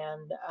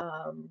 and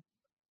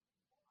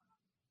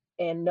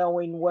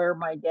knowing where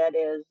my debt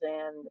is,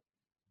 and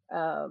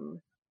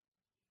um,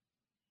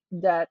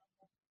 that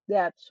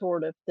that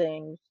sort of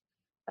things.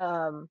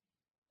 Um,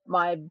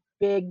 my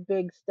big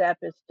step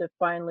is to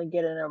finally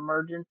get an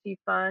emergency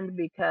fund,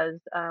 because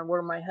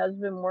where my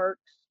husband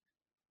works,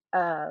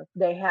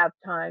 they have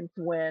times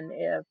when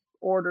if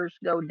orders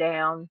go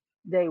down,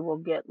 they will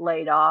get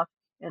laid off.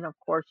 And of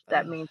course,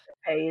 that Ugh. means the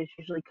pay is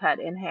usually cut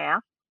in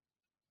half.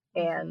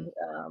 And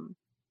Mm-hmm.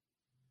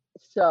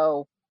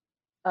 so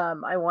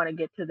I want to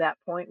get to that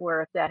point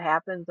where if that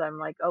happens, I'm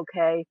like,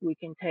 okay, we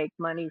can take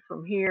money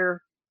from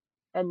here,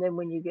 and then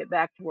when you get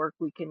back to work,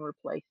 we can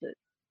replace it,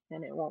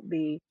 and it won't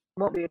be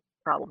a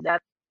problem.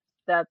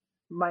 That's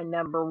my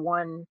number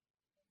one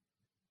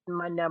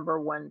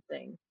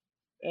thing.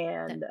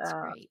 And That's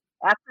great.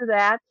 after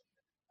that,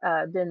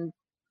 then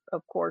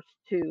of course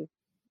too,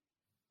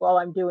 while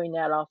I'm doing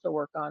that, also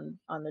work on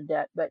the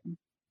debt.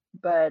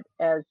 But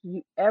as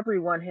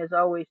everyone has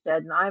always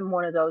said, and I'm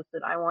one of those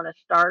that I want to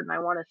start, and I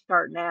want to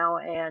start now,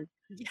 and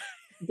Yeah.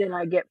 then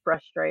I get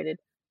frustrated.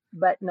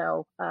 But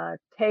no,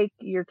 take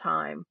your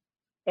time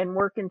and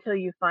work until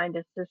you find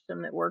a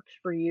system that works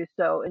for you.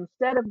 So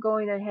instead of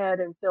going ahead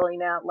and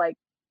filling out like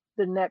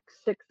the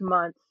next 6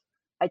 months,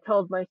 I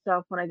told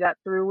myself when I got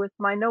through with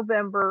my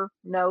November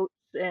notes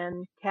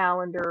and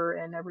calendar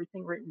and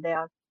everything written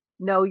down,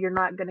 no, you're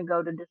not going to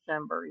go to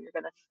December. You're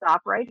going to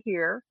stop right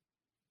here.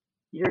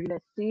 You're going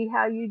to see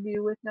how you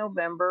do with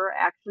November.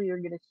 Actually, you're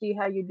going to see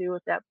how you do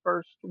with that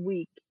first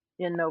week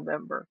in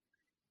November,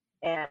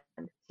 and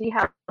see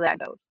how that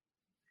goes.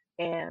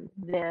 And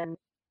then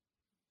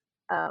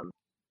um,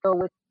 go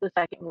with the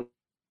second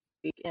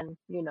week, and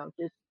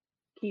just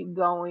keep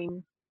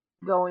going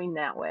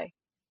that way.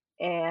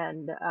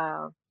 And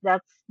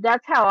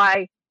that's how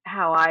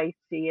I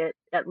see it,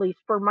 at least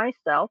for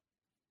myself.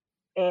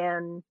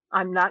 And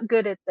I'm not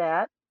good at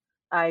that.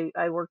 I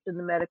worked in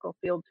the medical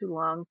field too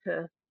long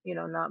to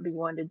not be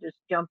one to just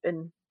jump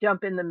in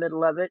the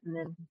middle of it, and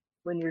then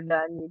when you're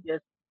done, you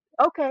just,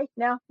 okay,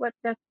 now what's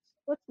next.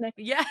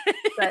 Yeah,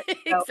 But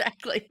no.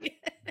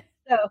 exactly.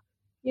 So,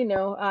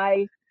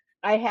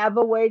 I have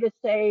a way to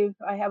save.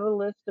 I have a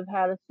list of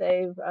how to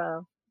save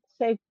a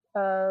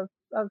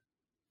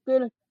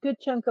good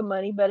chunk of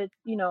money, but it's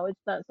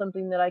not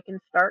something that I can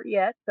start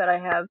yet. But I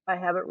have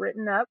it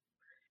written up,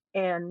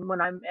 and when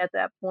I'm at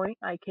that point,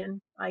 I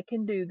can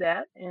do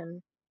that.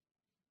 And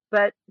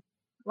but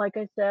like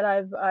I said,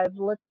 I've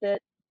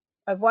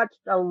watched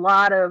a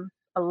lot of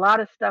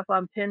stuff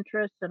on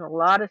Pinterest and a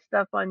lot of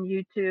stuff on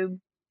YouTube.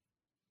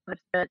 I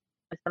spent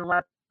a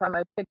lot of time.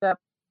 I picked up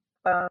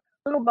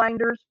little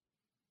binders.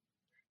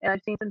 And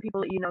I've seen some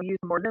people that use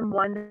more than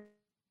one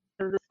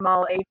of the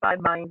small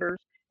A5 binders,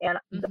 and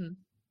Hmm.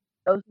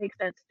 those make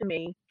sense to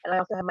me. And I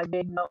also have my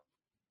big notebook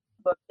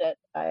that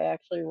I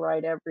actually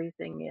write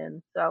everything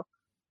in. So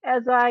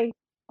as I,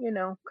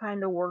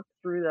 kind of work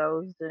through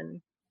those,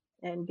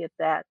 and get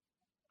that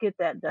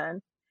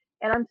done,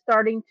 and I'm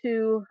starting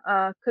to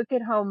cook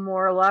at home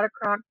more. A lot of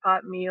crock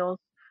pot meals.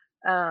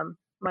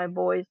 My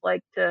boys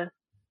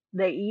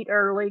they eat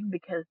early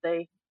because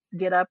they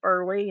get up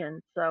early,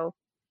 and so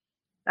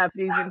I've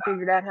even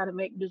figured out how to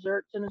make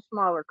desserts in a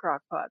smaller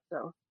crock pot,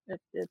 so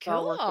it's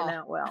all working Cool.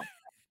 out well.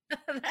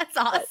 That's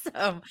But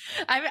awesome.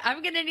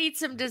 I'm gonna need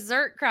some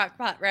dessert crock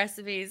pot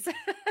recipes.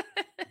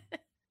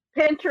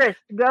 Pinterest,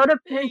 go to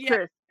Yeah,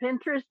 Pinterest.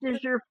 Pinterest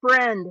is your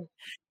friend.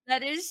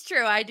 that is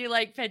true. I do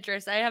like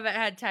Pinterest. I haven't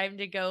had time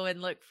to go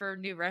and look for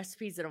new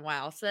recipes in a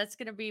while. So that's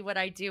gonna be what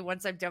I do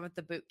once I'm done with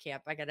the boot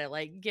camp. I gotta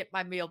like get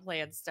my meal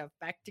plan stuff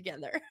back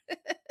together.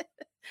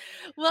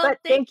 Well, But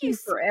thank thank you. you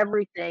for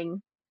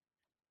everything.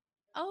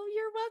 Oh,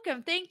 you're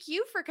welcome. Thank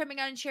you for coming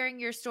on and sharing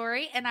your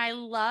story. And I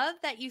love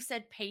that you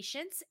said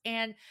patience,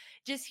 and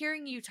just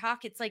hearing you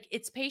talk, it's like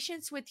it's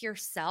patience with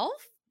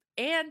yourself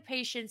and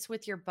patience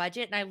with your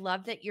budget. And I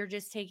love that you're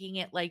just taking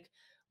it like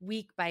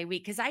week by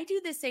week, because I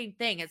do the same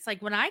thing. It's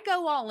like when I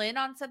go all in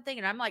on something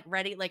and I'm like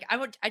ready, like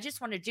I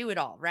just want to do it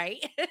all, right?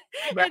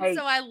 And Right.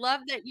 so I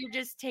love that you're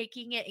just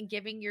taking it and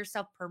giving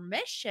yourself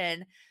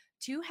permission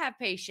to have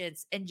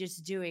patience and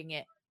just doing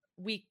it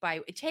week by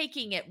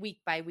taking it week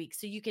by week,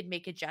 so you can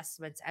make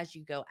adjustments as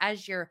you go,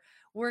 as you're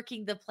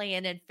working the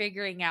plan and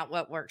figuring out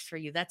what works for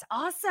you. That's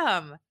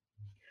awesome.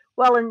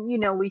 Well, and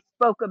we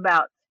spoke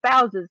about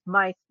spouses.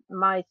 My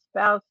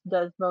spouse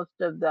does most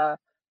of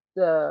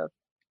the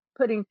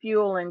putting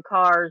fuel in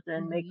cars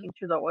and Mhm. making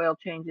sure the oil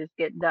changes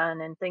get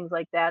done and things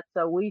like that.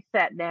 So we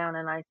sat down,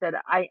 and I said,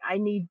 I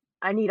need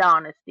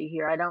honesty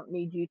here. I don't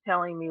need you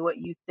telling me what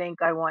you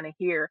think I want to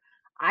hear.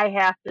 I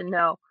have to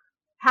know,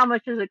 how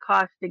much does it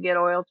cost to get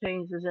oil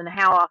changes, and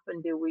how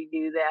often do we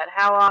do that?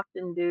 How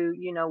often do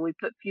we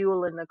put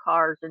fuel in the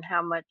cars, and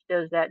how much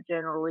does that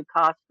generally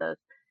cost us?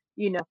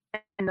 You know,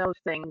 and those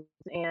things.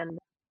 And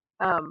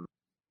um,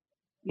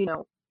 you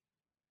know,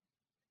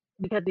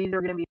 because these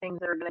are going to be things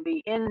that are going to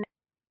be in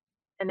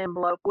an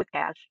envelope with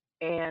cash.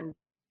 And,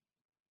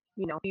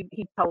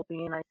 he told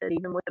me, and I said,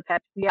 even with the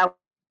pets, yeah,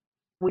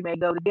 we may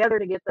go together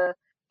to get the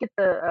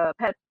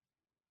pet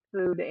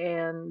food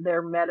and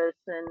their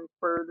medicine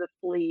for the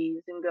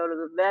fleas and go to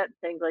the vet and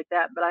things like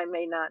that, but I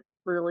may not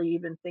really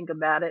even think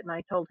about it. And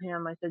I told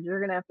him, I said, you're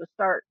going to have to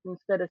start,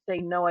 instead of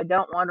saying, no, I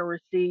don't want a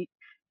receipt,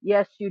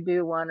 yes, you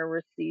do want a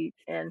receipt.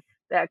 And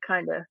that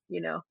kind of,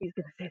 he's going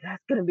to say,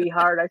 that's going to be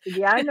hard. I said,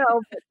 yeah, I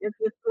know, but it's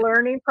a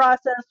learning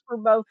process for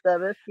both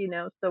of us,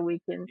 so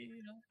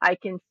I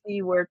can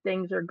see where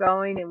things are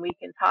going and we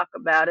can talk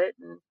about it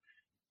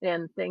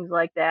and things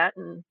like that.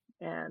 And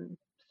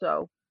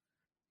so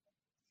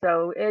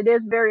it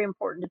is very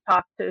important to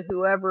talk to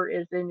whoever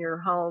is in your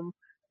home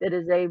that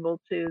is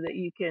able to, that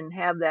you can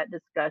have that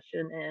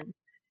discussion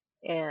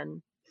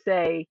and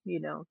say,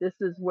 this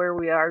is where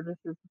we are, this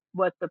is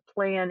what the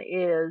plan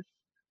is.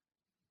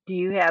 Do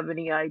you have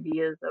any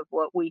ideas of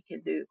what we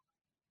can do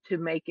to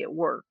make it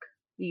work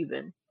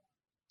even?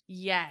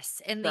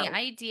 Yes. And the So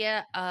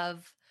idea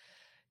of,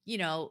 you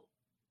know,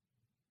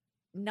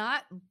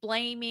 not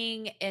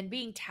blaming and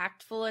being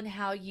tactful in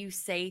how you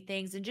say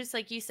things. And just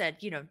like you said,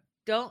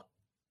 don't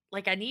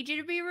like, I need you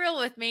to be real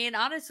with me and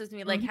honest with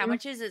me. Like, how mhm,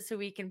 much is it so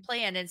we can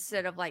plan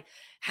instead of like,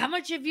 how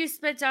much have you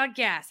spent on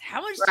gas?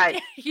 How much did right.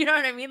 you, you know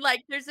what I mean?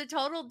 Like, there's a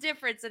total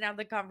difference in how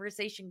the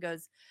conversation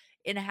goes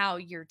in how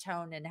your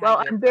tone and how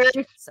Well, you I'm approach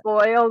very it. So,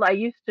 spoiled. I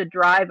used to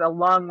drive a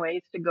long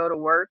ways to go to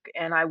work,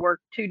 and I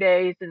worked 2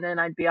 days, and then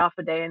I'd be off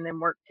a day, and then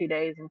work 2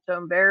 days. And so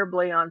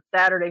invariably on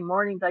Saturday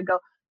mornings, I go,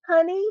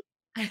 honey,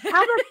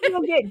 how about you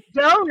go get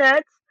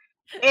donuts?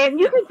 And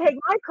you can take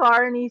my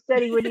car. And he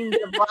said he wouldn't even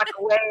be a block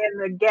away,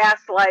 and the gas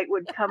light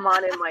would come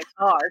on in my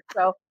car.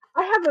 So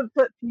I haven't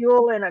put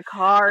fuel in a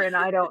car, and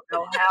I don't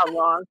know how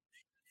long.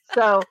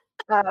 So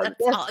that's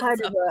that's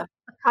awesome.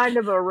 kind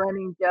of a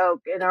running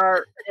joke in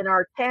our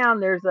town.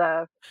 There's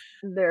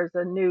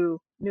a new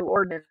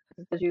ordinance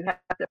that says you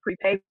have to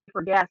prepay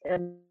for gas.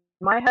 And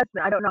my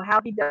husband, I don't know how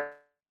he does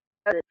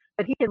it,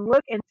 but he can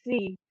look and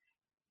see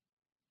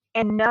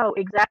and know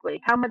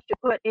exactly how much to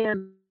put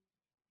in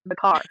the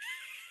car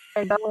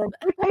and go and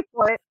prepay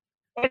for it,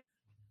 and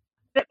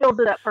it fills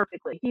it up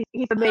perfectly.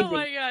 He's Oh amazing.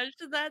 my gosh,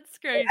 that's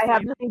I have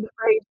crazy. nothing but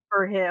praise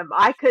for him.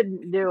 I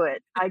couldn't do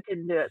it. I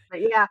couldn't do it.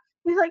 But yeah,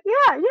 he's like,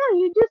 yeah,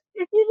 yeah.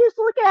 If you just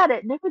look at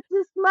it, and if it's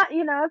this much,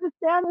 if it's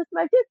down this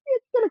much, it's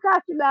gonna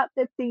cost you about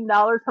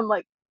 $15. I'm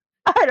like,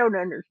 I don't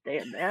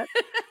understand that,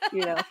 but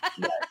you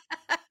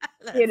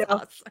That's know,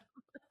 awesome.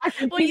 I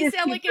said, Well, you you just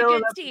sound keep like a filling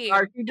good up the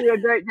cars. team. You do a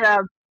great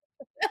job.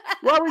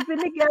 Well, we've been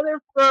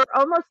together for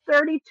almost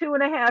 32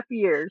 and a half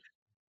years.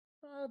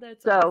 Oh,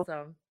 that's So,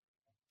 awesome.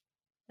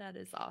 That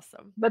is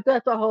awesome. but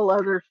that's a whole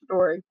other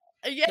story.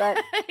 Yeah,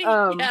 But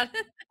um, yeah.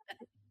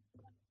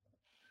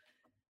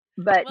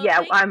 but Well, yeah,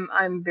 thank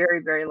I'm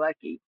very very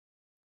lucky.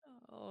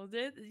 oh,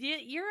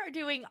 you're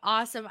doing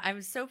awesome.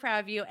 I'm so proud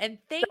of you, and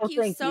thank So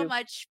you thank so you,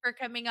 much for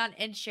coming on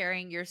and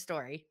sharing your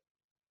story.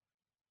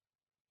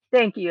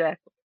 thank you.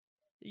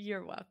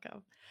 You're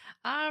welcome.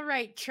 All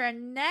right,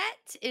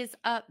 Trinette is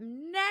up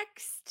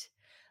next.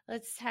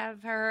 Let's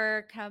have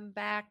her come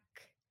back.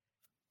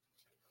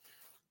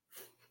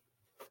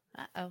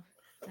 Uh-oh,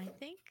 I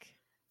think.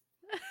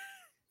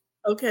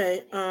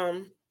 Okay.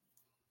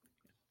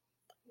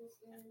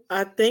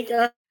 I think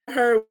I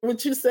heard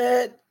what you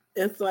said.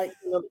 It's like,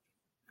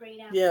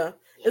 yeah,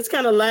 it's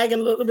kind of lagging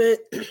a little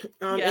bit,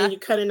 Yeah. and you're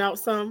cutting out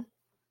some.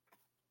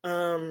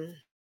 Um,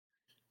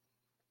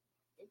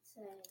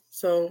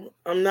 so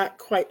I'm not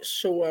quite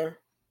sure.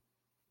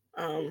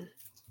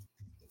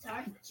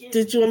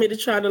 Did you want me to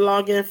try to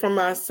log in from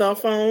my cell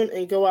phone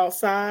and go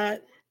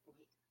outside,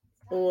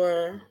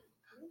 or?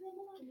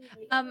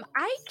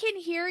 I can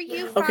hear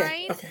you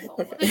Okay, fine. okay,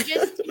 So okay.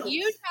 just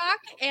you talk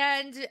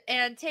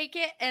and take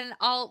it, and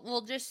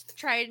we'll just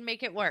try and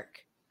make it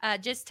work.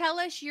 Just tell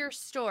us your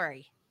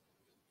story.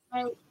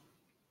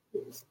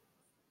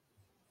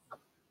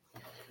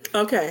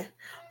 Okay,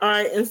 all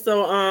right. And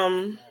so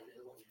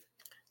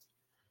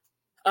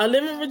I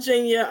live in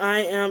Virginia. I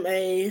am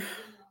a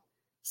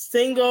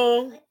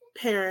single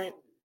parent.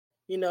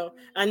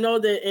 I know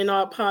that in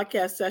our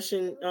podcast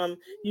session,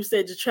 you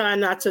said to try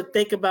not to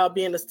think about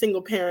being a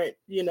single parent,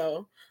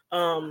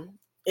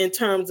 in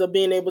terms of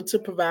being able to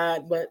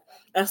provide, but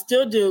I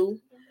still do.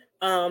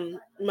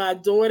 My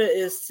daughter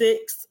is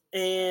 6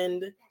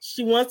 and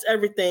she wants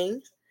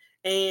everything.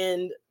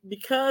 And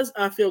because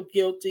I feel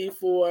guilty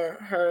for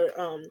her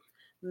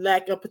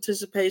lack of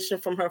participation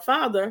from her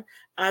father,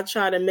 I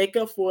try to make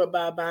up for it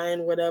by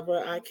buying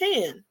whatever I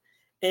can.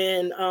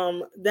 And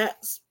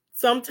that's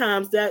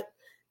sometimes that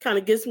kind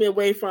of gets me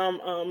away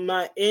from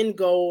my end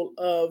goal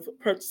of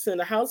purchasing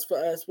a house for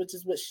us, which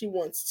is what she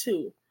wants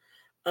too.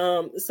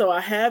 So I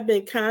have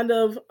been kind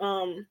of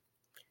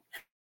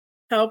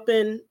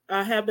helping.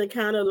 I have been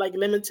kind of like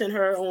limiting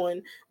her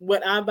on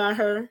what I buy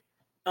her.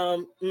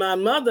 My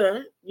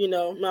mother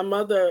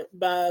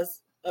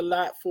buys a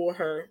lot for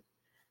her,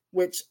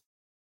 which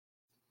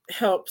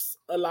helps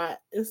a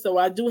lot. And so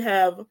I do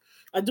have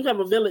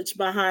a village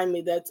behind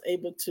me that's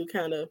able to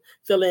kind of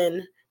fill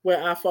in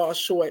where I fall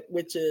short,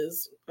 which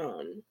is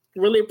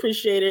really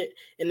appreciated,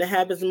 and it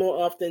happens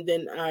more often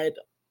than I'd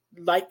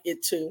like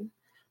it to.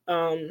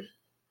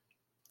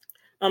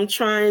 I'm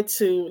trying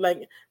to,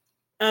 like,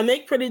 I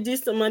make pretty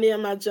decent money at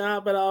my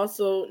job, but I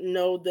also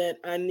know that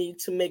I need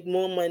to make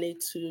more money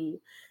to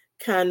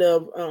kind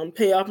of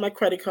pay off my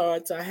credit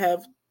cards. I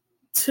have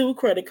 2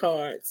 credit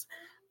cards.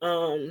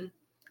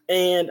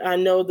 And I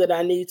know that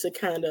I need to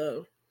kind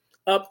of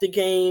up the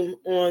game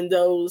on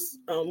those.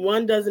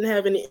 One doesn't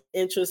have any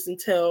interest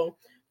until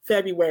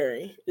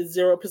February. It's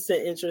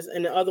 0% interest.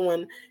 And the other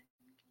one,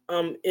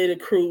 it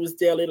accrues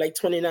daily, like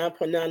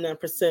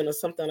 29.99% or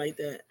something like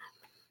that.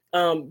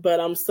 But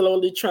I'm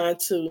slowly trying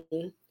to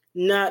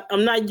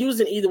I'm not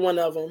using either one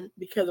of them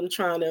because I'm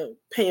trying to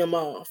pay them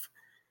off.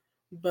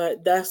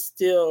 But that's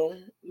still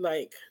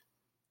like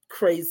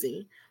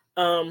crazy.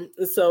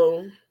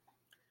 So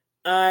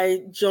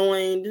I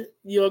joined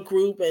your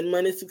group and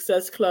Money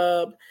Success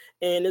Club,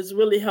 and it's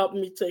really helped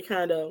me to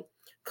kind of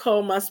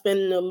cull my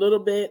spending a little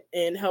bit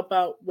and help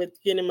out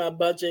with getting my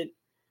budget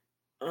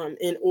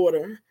in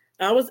order.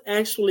 I was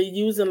actually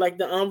using like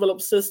the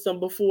envelope system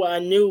before I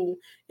knew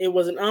it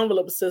was an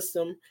envelope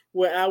system,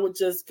 where I would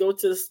just go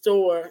to the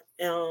store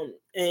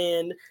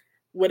and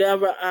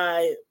whatever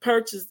I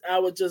purchased, I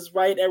would just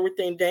write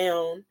everything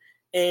down.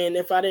 And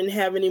if I didn't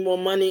have any more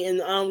money in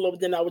the envelope,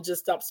 then I would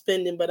just stop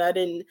spending, but I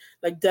didn't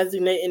like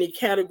designate any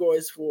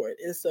categories for it.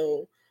 And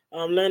so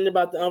learning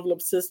about the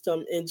envelope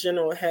system in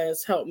general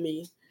has helped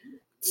me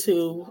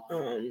to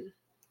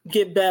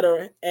get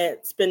better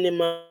at spending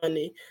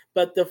money.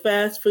 But the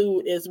fast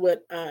food is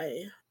what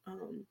I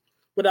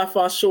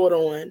fall short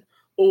on,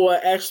 or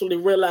actually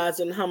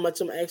realizing how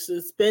much I'm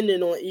actually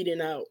spending on eating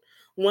out.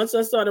 Once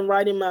I started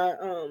writing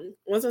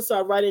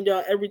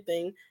down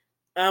everything,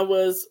 I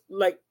was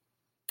like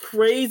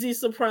crazy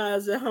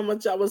surprised at how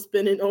much I was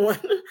spending on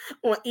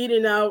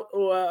eating out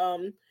or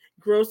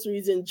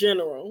groceries in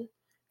general.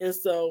 And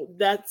so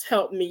that's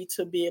helped me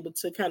to be able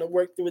to kind of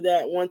work through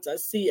that once I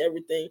see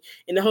everything.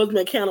 And it holds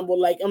me accountable.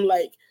 Like, I'm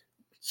like,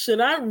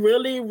 should I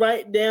really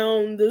write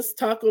down this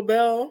Taco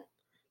Bell?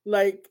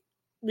 Like,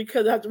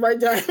 because I have to write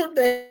down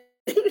everything.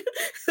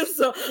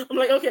 So I'm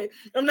like, okay,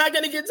 I'm not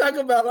going to get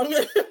Taco Bell. I'm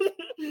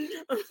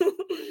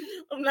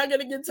not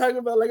going to get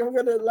Taco Bell. Like, I'm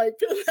going to, like,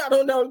 I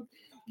don't know,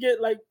 get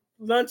like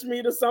lunch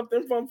meat or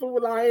something from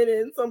Food Lion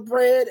and some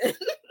bread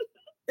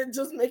and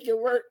just make it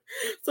work,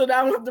 so that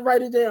I don't have to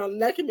write it down.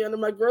 And that can be under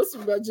my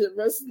grocery budget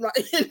versus my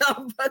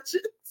in-out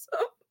budget.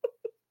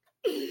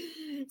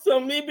 So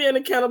me being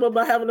accountable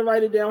by having to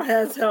write it down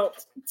has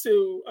helped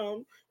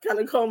to kind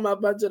of calm my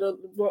budget,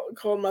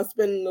 calm my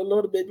spending a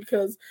little bit,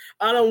 because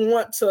I don't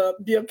want to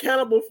be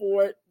accountable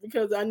for it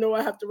because I know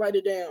I have to write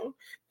it down.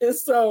 And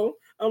so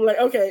I'm like,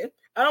 okay,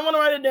 I don't want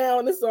to write it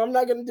down, and so I'm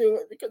not going to do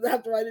it because I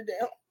have to write it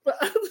down. But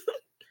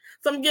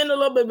so I'm getting a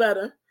little bit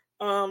better.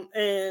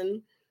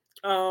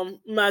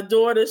 My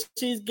daughter,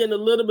 she's getting a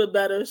little bit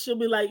better. She'll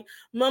be like,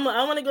 Mama,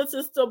 I want to go to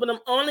the store, but I'm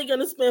only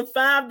going to spend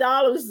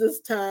 $5 this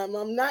time.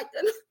 I'm not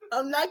going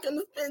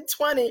to spend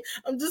 20.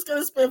 I'm just going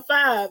to spend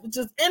 $5.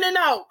 Just in and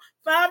out.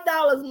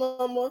 $5,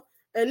 Mama.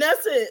 And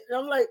that's it. And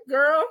I'm like,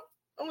 girl,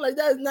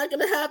 that is not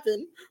going to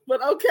happen.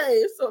 But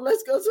okay, so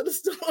let's go to the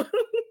store.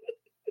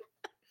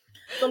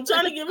 So I'm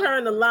trying to give her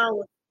an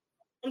allowance.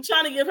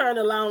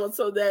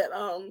 So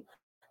that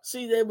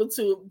she's able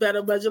to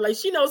better budget. Like,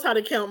 she knows how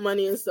to count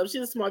money and stuff.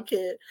 She's a smart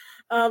kid.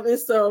 And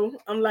so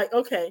I'm like,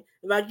 okay,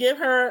 if I give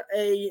her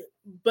a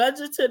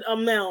budgeted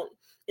amount,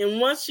 and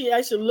once she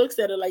actually looks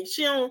at it, like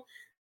she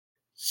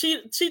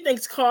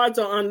thinks cards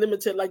are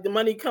unlimited. Like, the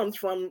money comes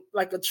from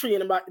like a tree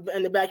in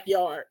the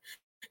backyard.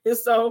 And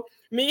so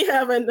me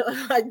having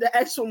like the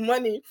actual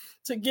money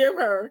to give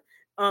her,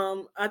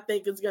 I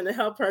think it's going to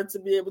help her to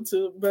be able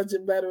to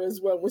budget better as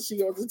well when she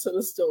goes into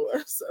the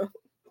store. So.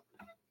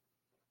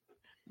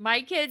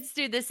 My kids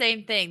do the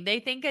same thing. They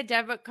think a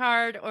debit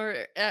card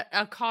or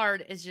a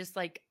card is just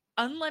like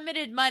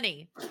unlimited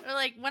money. They're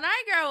like, when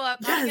I grow up,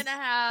 I'm going to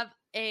have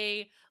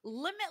a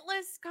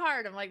limitless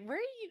card. I'm like, where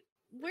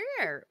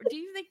do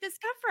you think this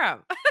come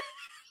from?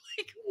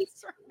 Like,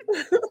 what's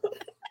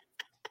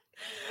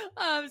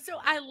wrong? So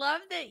I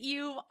love that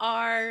you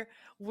are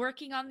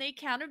working on the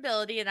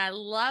accountability, and I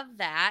love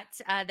that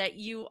that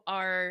you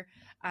are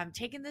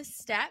taking the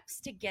steps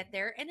to get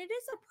there. And it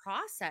is a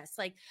process.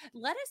 Like,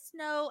 let us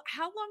know,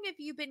 how long have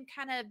you been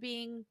kind of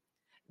being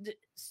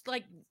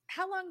like,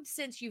 how long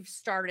since you've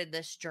started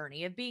this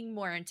journey of being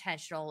more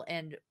intentional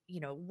and,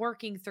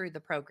 working through the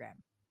program?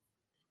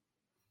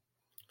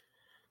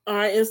 All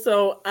right. And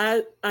so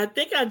I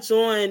think I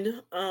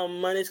joined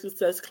Money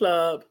Success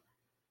Club.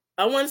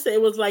 I want to say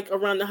it was like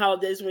around the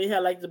holidays when we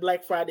had like the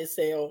Black Friday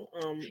sale.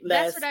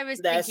 That's what I was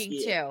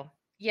thinking too.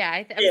 Yeah,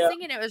 I was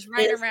thinking it was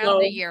right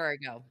around a year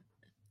ago.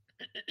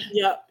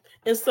 Yeah.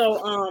 And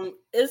so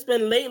it's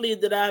been lately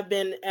that I've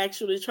been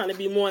actually trying to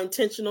be more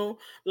intentional.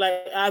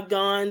 Like, I've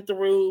gone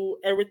through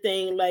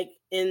everything, like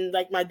in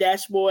like my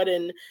dashboard,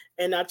 and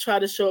I try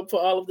to show up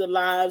for all of the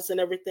lives and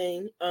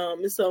everything.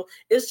 And so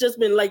it's just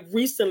been like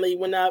recently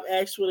when I've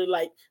actually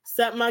like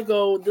set my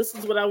goal. This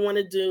is what I want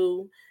to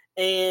do,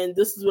 and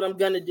this is what I'm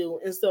gonna do.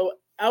 And so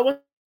I was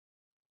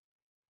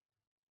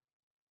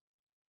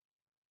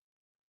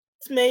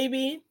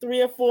maybe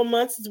 3 or 4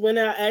 months is when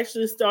I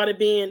actually started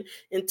being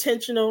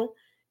intentional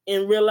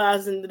and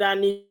realizing that I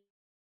need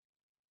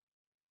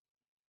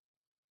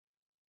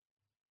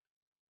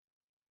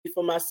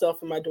for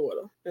myself and my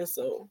daughter. And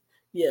so,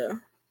 yeah.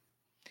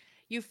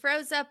 You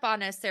froze up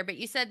on us there, but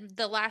you said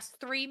the last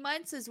 3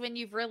 months is when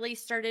you've really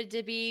started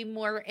to be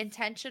more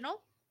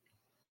intentional?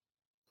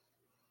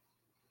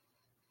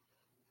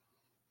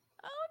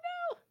 Oh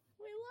no,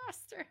 we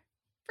lost her.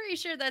 Pretty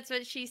sure that's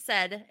what she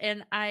said.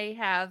 And I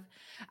have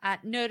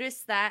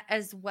noticed that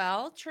as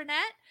well,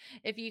 Trinette,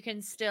 if you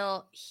can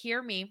still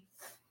hear me.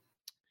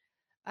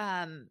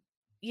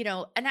 You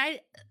know, and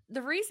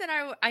the reason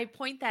I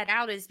point that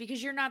out is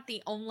because you're not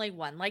the only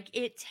one. Like,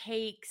 it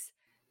takes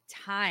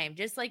time,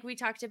 just like we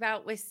talked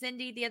about with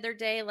Cindy the other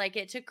day. Like,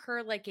 it took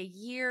her like a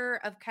year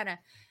of kind of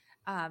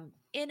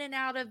in and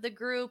out of the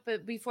group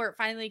before it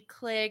finally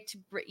clicked.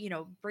 You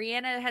know,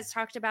 Brianna has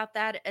talked about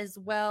that as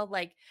well.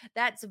 Like,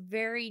 that's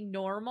very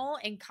normal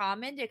and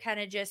common to kind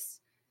of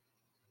just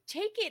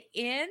take it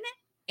in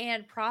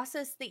and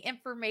process the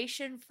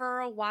information for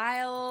a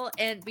while,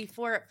 and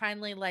before it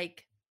finally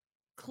like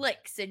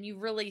clicks and you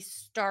really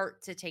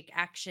start to take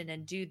action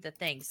and do the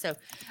thing. So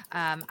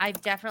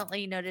I've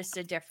definitely noticed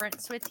a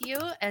difference with you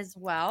as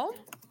well.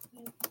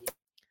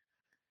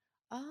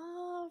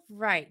 All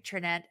right,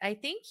 Trinette, I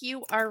think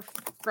you are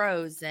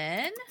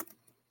frozen,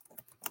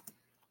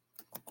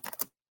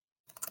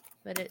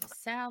 but it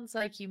sounds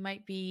like you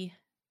might be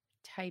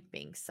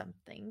typing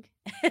something.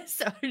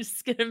 So I'm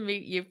just going to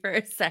mute you for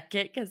a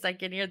second because I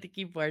can hear the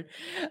keyboard.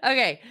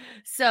 Okay,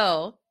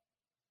 so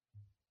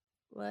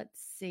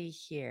let's see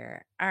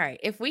here. All right,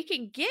 if we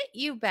can get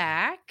you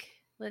back,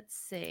 let's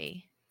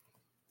see.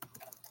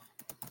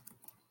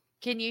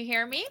 Can you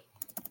hear me?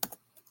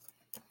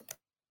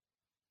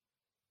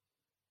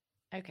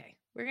 Okay,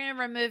 we're going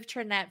to remove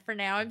Trinette for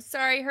now. I'm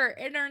sorry, her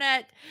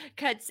internet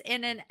cuts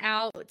in and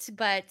out,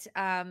 but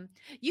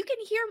you can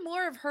hear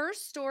more of her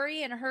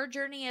story and her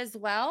journey as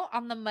well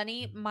on the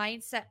Money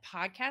Mindset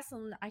podcast.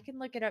 And I can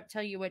look it up,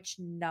 tell you which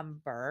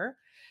number,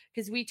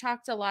 because we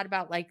talked a lot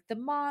about like the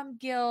mom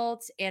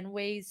guilt and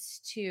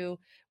ways to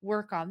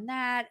work on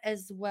that,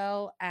 as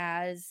well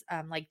as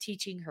like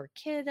teaching her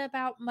kid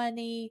about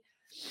money.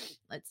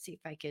 Let's see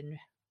if I can,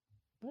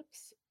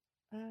 whoops.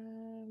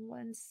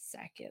 1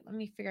 second. Let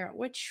me figure out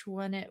which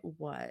one it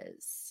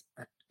was.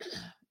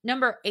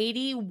 Number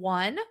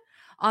 81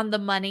 on the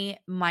Money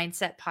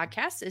Mindset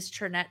podcast is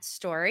Trinette's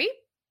story,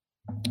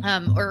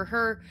 or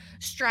her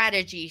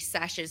strategy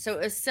session. So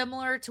it was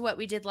similar to what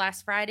we did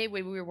last Friday,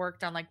 where we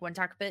worked on like one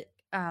topic,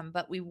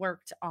 but we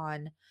worked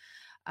on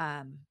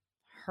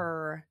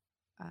her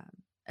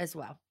as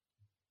well.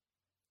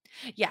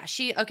 Yeah,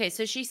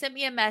 so she sent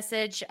me a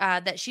message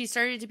that she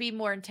started to be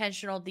more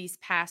intentional these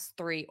past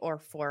 3 or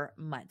 4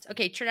 months.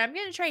 Okay, Trina, I'm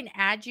going to try and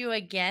add you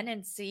again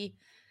and see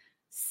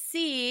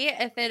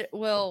if it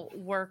will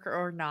work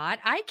or not.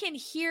 I can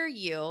hear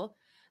you.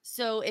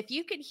 So if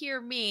you can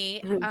hear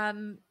me,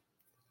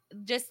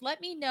 just let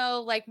me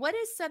know, like, what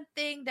is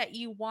something that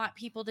you want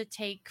people to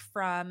take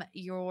from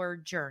your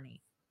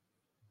journey?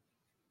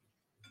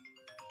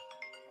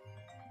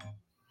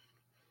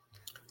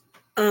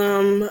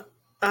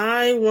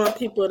 I want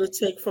people to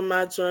take from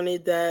my journey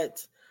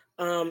that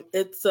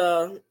it's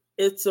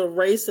a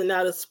race and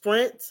not a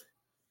sprint.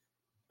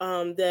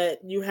 That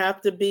you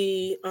have to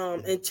be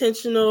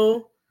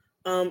intentional,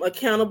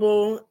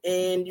 accountable,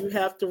 and you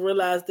have to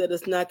realize that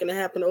it's not going to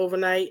happen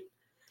overnight.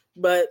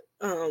 But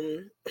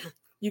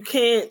you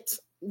can't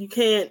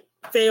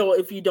fail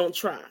if you don't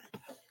try.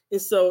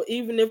 And so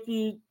even if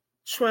you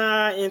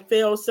try and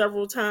fail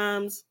several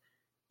times,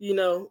 you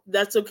know,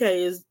 that's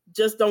okay. Is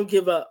just don't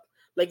give up.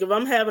 Like if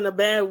I'm having a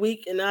bad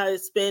week and I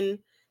spend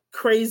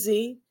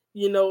crazy,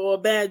 you know, or a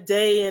bad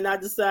day and I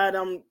decide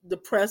I'm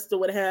depressed or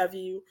what have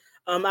you,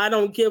 I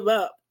don't give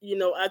up. You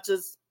know, I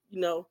just,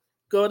 you know,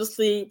 go to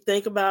sleep,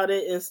 think about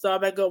it, and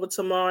start back over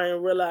tomorrow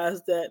and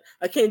realize that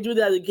I can't do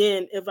that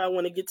again if I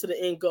want to get to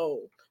the end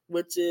goal,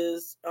 which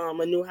is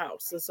a new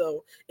house. And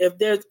so if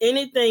there's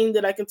anything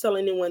that I can tell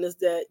anyone is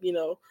that, you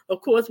know, of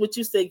course, what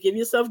you say, give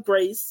yourself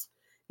grace.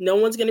 No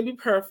one's going to be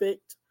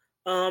perfect.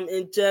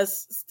 And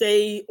just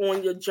stay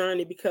on your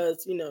journey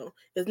because, you know,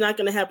 it's not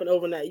going to happen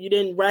overnight. You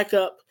didn't rack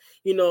up,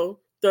 you know,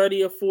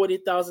 $30,000 or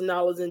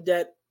 $40,000 in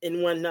debt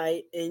in one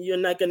night, and you're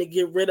not going to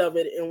get rid of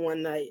it in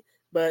one night.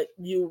 But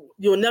you'll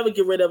never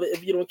get rid of it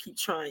if you don't keep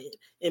trying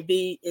and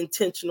be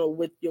intentional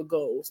with your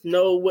goals.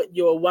 Know what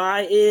your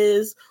why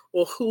is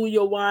or who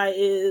your why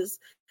is,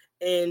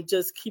 and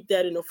just keep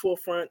that in the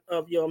forefront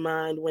of your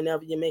mind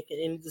whenever you're making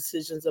any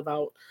decisions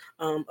about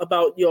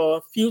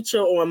your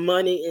future or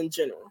money in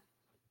general.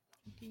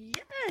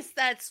 Yes,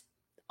 that's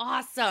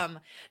awesome.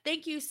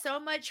 Thank you so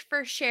much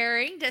for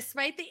sharing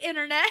despite the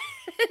internet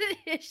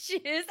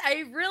issues.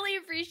 I really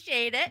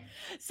appreciate it.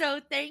 So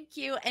thank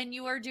you. And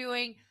you are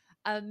doing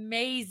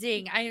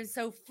amazing. I am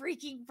so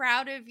freaking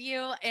proud of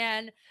you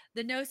and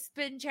the no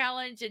spin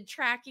challenge and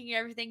tracking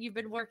everything you've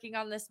been working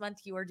on this month.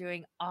 You are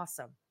doing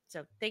awesome.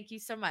 So thank you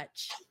so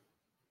much.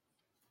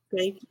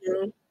 Thank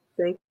you.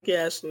 Thank you,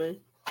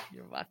 Ashley.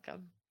 You're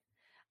welcome.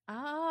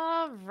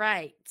 All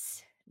right.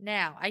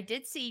 Now, I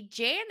did see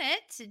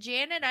Janet.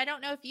 Janet, I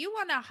don't know if you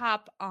want to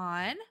hop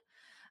on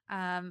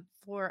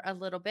for a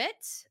little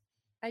bit.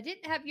 I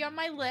didn't have you on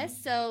my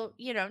list, so,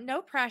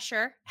 no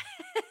pressure.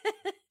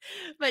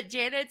 But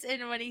Janet's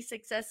in Money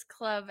Success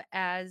Club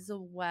as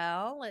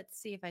well. Let's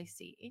see if I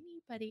see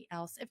anybody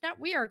else. If not,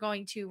 we are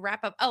going to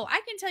wrap up. Oh,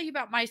 I can tell you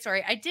about my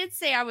story. I did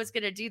say I was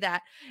going to do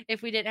that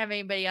if we didn't have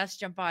anybody else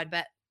jump on,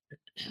 but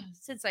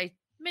since I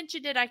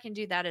mentioned it, I can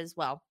do that as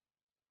well.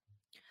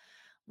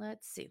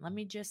 Let's see. Let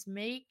me just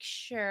make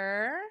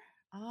sure.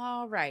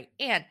 All right.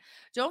 And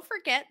don't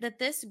forget that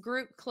this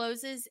group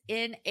closes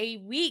in a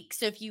week.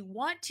 So if you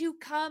want to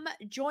come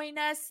join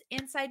us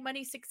inside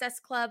Money Success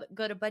Club,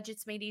 go to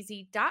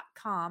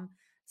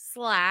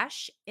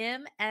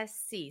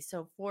budgetsmadeeasy.com/MSC.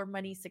 So for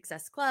Money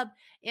Success Club,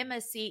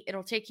 MSC,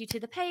 it'll take you to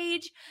the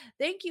page.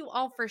 Thank you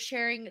all for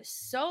sharing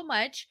so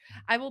much.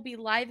 I will be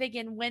live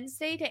again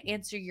Wednesday to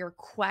answer your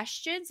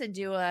questions and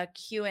do a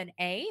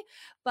Q&A.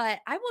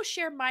 But I will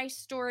share my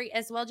story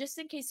as well, just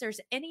in case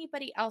there's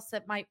anybody else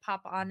that might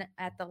pop on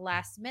at the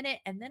last minute.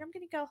 And then I'm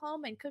going to go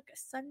home and cook a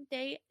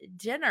Sunday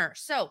dinner.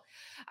 So,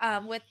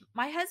 with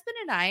my husband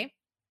and I,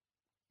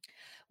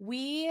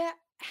 we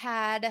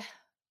had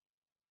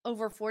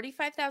over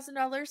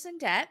 $45,000 in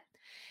debt.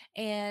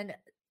 And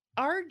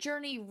our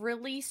journey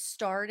really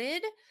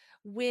started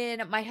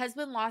when my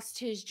husband lost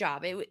his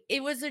job.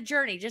 It was a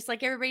journey, just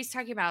like everybody's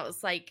talking about.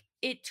 It's like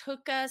it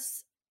took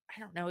us, I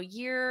don't know, a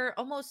year,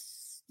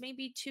 almost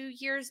maybe 2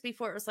 years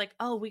before it was like,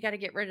 oh, we got to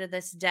get rid of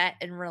this debt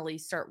and really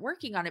start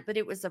working on it. But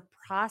it was a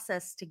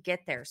process to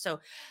get there. So,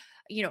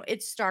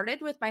 it started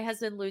with my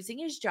husband losing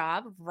his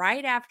job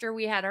right after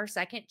we had our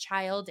second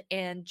child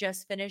and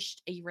just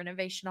finished a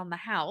renovation on the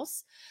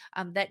house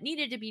that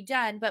needed to be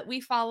done. But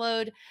we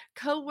followed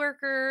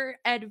coworker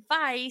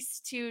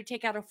advice to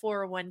take out a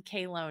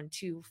 401k loan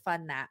to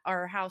fund that.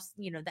 Our house,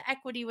 the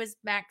equity was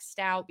maxed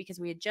out because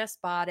we had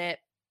just bought it.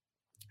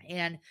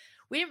 And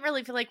we didn't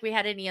really feel like we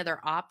had any other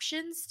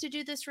options to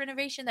do this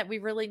renovation that we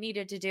really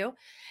needed to do.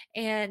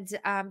 And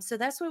so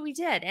that's what we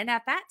did. And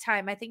at that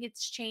time, I think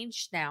it's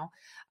changed now.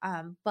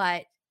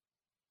 But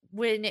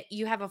when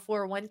you have a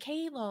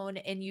 401k loan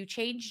and you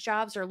change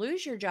jobs or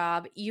lose your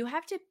job, you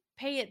have to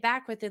pay it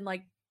back within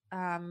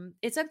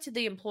it's up to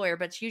the employer,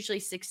 but it's usually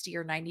 60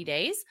 or 90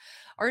 days.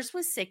 Ours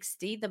was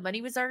 60. The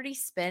money was already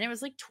spent. It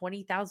was like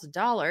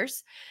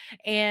 $20,000.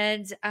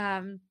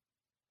 And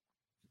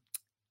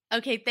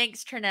okay,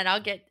 thanks, Trinette.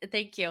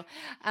 Thank you.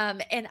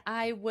 And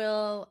I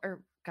will,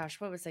 or gosh,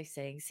 what was I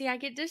saying? See, I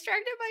get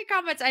distracted by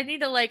comments. I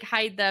need to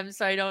hide them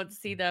so I don't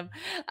see them.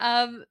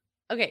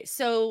 Okay,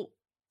 so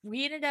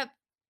we ended up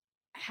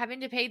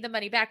having to pay the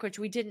money back, which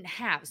we didn't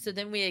have. So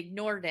then we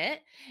ignored it.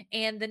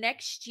 And the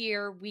next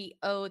year we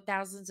owed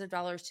thousands of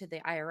dollars to the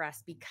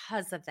IRS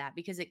because of that,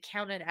 because it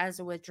counted as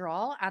a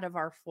withdrawal out of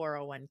our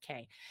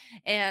 401k.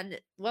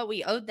 And what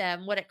we owed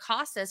them, what it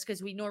cost us,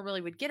 because we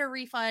normally would get a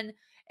refund,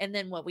 and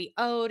then what we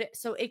owed.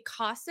 So it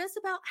cost us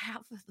about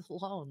half of the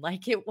loan.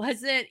 It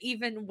wasn't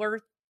even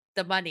worth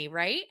the money,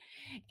 right?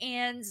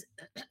 And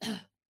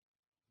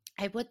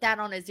I put that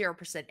on a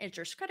 0%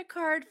 interest credit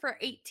card for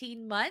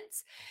 18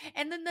 months.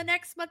 And then the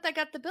next month I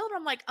got the bill and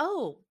I'm like,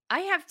 oh, I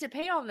have to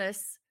pay on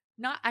this.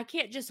 I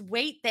can't just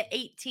wait the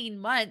 18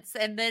 months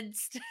and then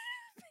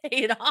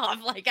pay it off.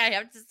 I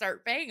have to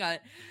start paying on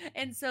it.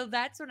 And so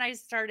that's when I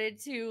started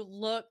to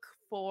look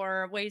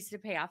for ways to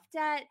pay off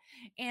debt.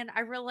 And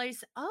I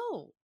realized,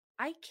 oh,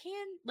 I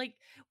can,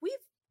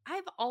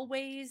 I've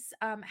always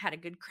had a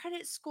good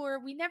credit score.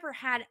 We never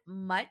had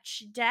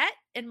much debt,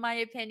 in my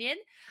opinion.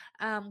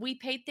 We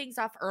paid things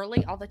off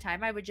early all the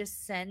time. I would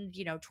just send,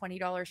 $20,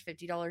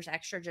 $50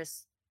 extra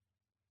just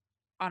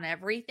on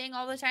everything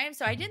all the time.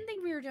 So I didn't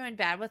think we were doing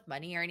bad with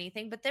money or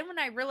anything. But then when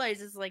I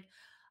realized it's like,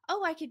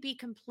 oh, I could be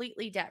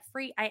completely debt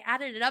free, I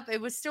added it up.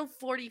 It was still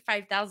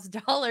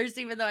 $45,000,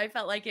 even though I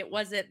felt like it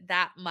wasn't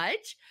that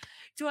much.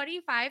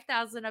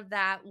 25,000 of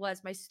that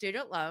was my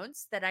student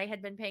loans that I had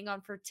been paying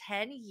on for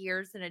 10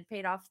 years and had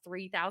paid off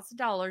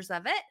 $3,000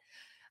 of it.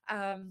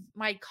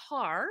 My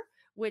car,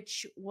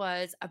 which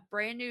was a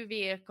brand new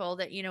vehicle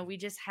that, we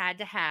just had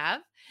to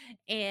have.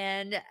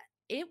 And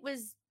it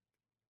was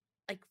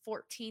like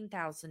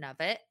 14,000 of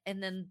it.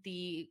 And then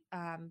the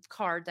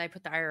card that I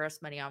put the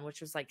IRS money on,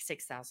 which was like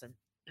 6,000.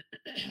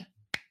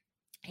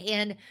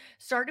 And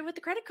started with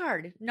the credit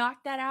card,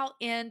 knocked that out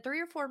in 3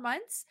 or 4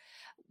 months.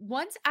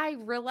 Once I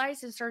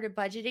realized and started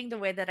budgeting the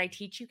way that I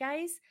teach you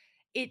guys,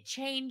 it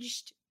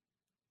changed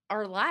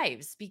our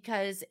lives,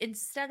 because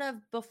instead of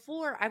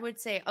before, I would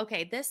say,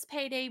 okay, this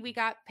payday we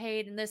got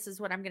paid and this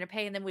is what I'm going to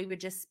pay. And then we would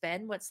just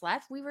spend what's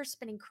left. We were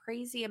spending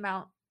crazy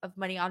amount of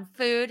money on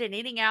food and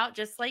eating out,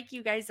 just like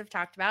you guys have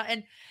talked about.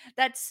 And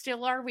that's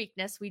still our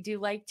weakness. We do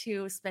like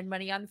to spend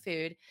money on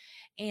food.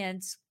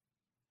 And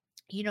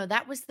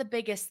that was the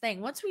biggest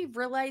thing. Once we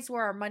realized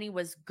where our money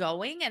was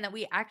going and that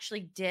we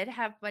actually did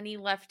have money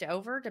left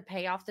over to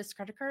pay off this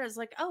credit card, I was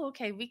like, oh,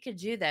 okay, we could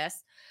do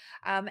this.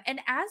 And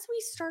as we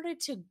started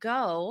to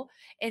go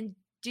and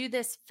do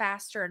this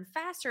faster and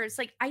faster, it's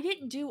like I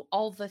didn't do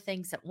all the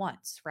things at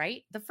once,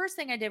 right? The first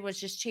thing I did was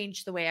just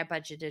change the way I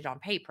budgeted on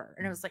paper.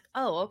 And it was like,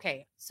 oh,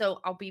 okay,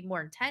 so I'll be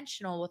more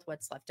intentional with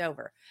what's left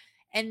over.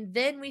 And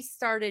then we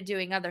started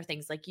doing other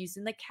things like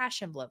using the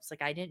cash envelopes.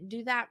 Like I didn't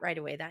do that right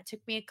away. That took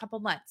me a couple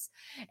months.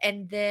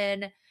 And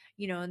then,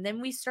 and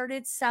then we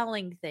started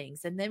selling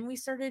things and then we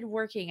started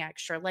working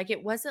extra. Like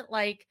it wasn't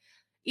like,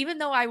 even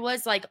though I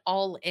was like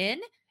all in,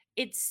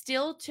 it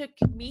still took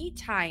me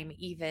time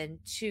even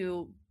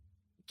to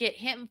get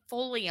him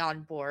fully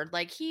on board.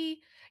 Like he's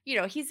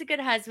a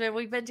good husband.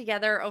 We've been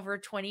together over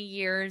 20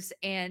 years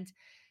and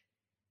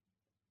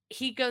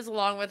he goes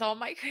along with all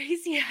my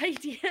crazy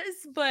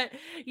ideas, but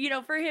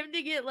for him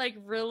to get like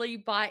really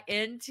bought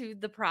into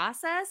the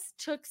process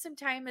took some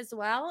time as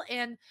well.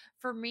 And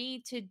for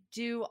me to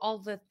do all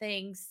the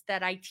things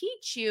that I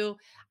teach you,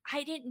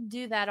 I didn't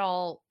do that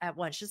all at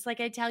once. Just like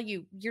I tell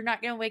you, you're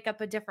not going to wake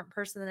up a different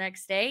person the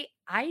next day.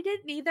 I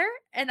didn't either.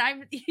 And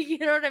I'm, you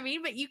know what I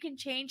mean? But you can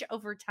change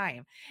over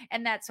time.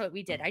 And that's what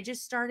we did. I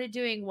just started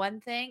doing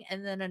one thing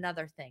and then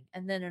another thing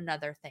and then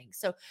another thing.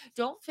 So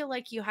don't feel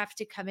like you have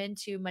to come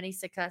into Money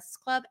Success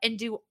Club and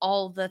do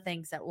all the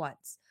things at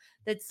once.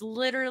 That's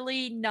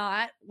literally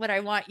not what I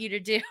want you to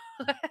do.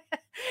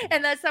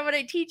 And that's not what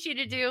I teach you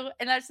to do.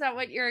 And that's not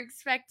what you're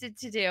expected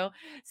to do.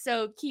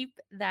 So keep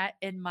that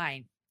in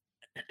mind.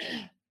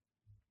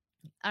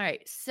 All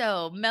right.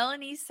 So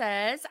Melanie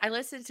says, I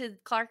listened to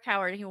Clark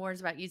Howard. He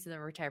warns about using the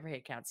retirement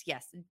accounts.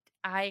 Yes,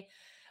 I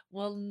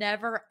will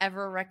never,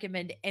 ever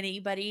recommend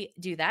anybody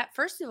do that.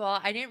 First of all,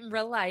 I didn't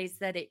realize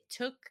that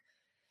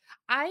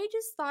I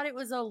just thought it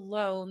was a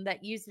loan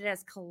that used it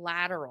as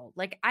collateral.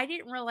 Like I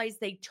didn't realize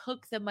they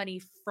took the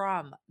money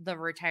from the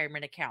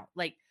retirement account.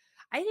 Like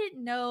I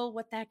didn't know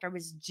what the heck I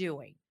was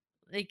doing.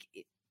 Like,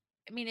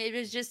 it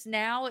was just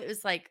now it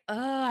was like,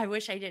 oh, I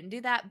wish I didn't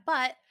do that.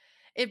 But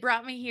it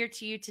brought me here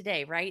to you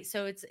today, right?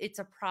 So it's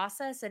a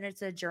process and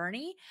it's a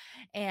journey.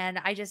 And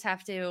I just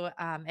have to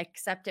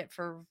accept it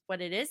for what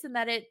it is and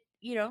that it,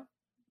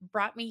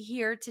 brought me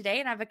here today.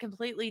 And I have a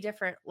completely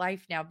different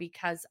life now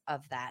because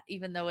of that,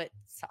 even though it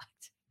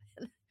sucked.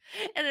 And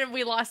then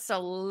we lost a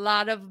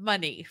lot of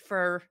money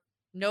for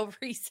no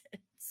reason.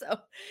 So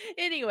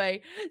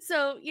anyway,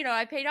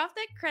 I paid off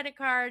that credit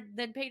card,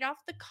 then paid off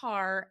the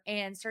car,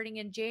 and starting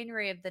in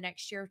January of the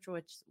next year,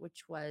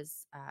 which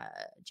was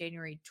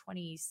January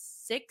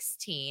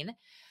 2016,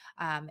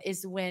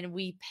 is when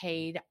we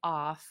paid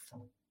off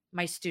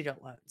my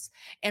student loans.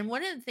 And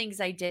one of the things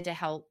I did to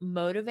help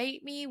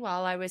motivate me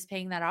while I was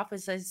paying that off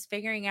was I was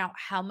figuring out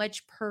how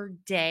much per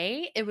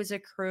day it was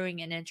accruing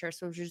in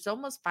interest, which was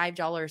almost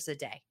 $5 a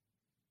day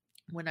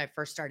when I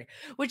first started,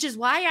 which is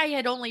why I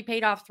had only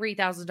paid off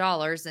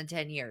 $3,000 in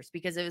 10 years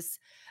because it was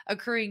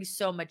accruing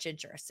so much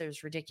interest. It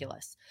was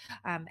ridiculous.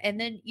 And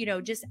then,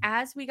 just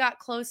as we got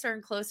closer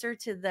and closer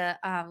to the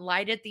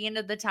light at the end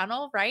of the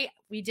tunnel, right,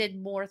 we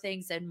did more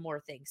things and more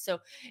things. So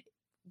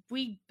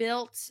we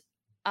built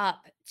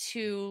up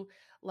to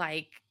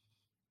like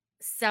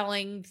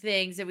selling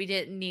things that we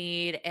didn't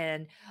need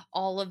and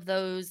all of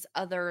those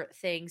other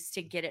things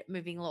to get it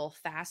moving a little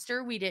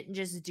faster. We didn't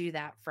just do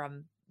that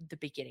from the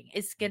beginning.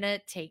 It's going to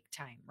take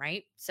time,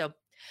 right? So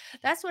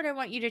that's what I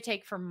want you to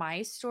take from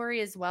my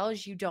story as well,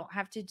 as you don't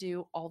have to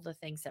do all the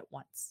things at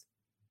once.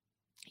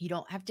 You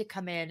don't have to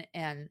come in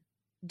and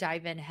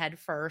dive in head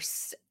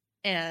first.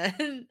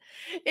 And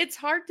it's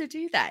hard to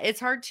do that. It's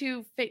hard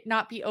to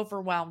not be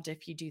overwhelmed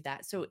if you do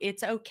that. So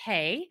it's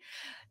okay.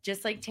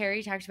 Just like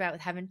Terry talked about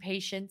with having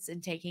patience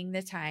and taking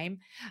the time.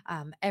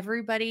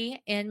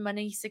 Everybody in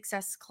Money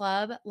Success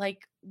Club,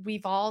 like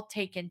we've all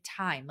taken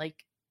time.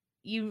 Like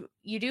you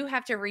do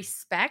have to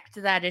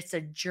respect that it's a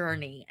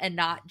journey and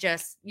not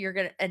just you're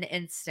gonna an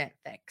instant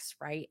fix,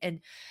 right? And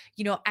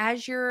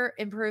as you're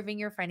improving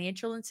your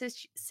financial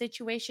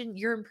situation,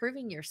 you're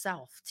improving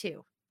yourself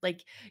too.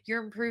 Like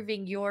you're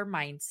improving your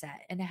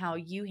mindset and how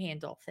you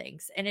handle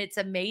things. And it's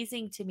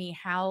amazing to me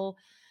how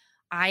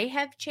I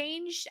have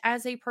changed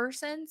as a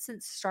person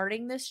since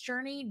starting this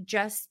journey,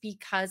 just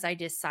because I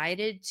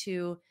decided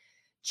to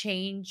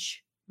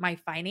change my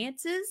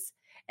finances.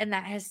 And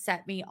that has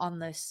set me on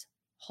this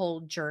whole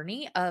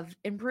journey of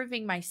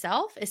improving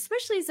myself,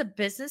 especially as a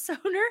business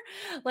owner.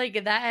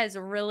 Like that has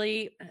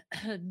really,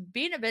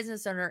 being a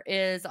business owner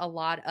is a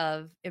lot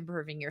of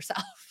improving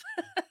yourself.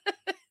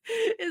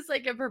 It's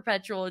like a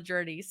perpetual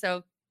journey.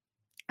 So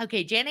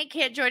Okay, Janet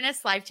can't join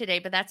us live today,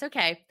 but that's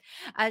okay.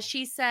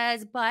 She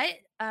says, but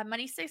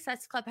Money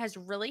Success Club has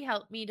really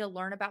helped me to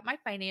learn about my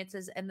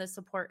finances, and the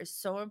support is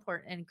so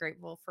important and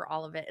grateful for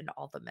all of it and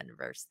all the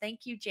members.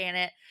 Thank you,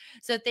 Janet.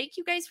 So thank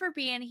you guys for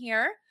being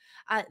here.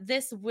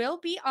 This will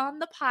be on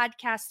the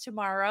podcast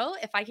tomorrow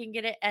if I can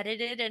get it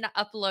edited and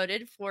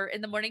uploaded for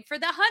in the morning for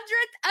the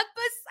 100th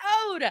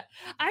episode.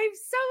 I'm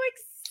so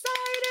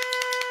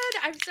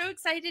excited. I'm so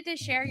excited to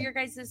share your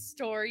guys'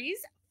 stories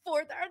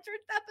for the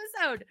 100th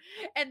episode.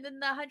 And then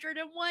the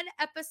 101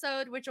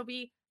 episode, which will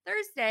be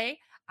Thursday,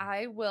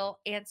 I will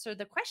answer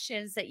the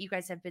questions that you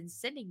guys have been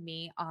sending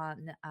me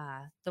on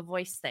the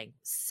voice thing.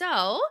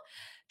 So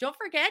don't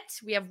forget,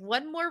 we have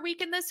one more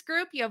week in this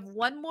group. You have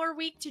one more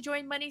week to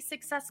join Money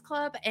Success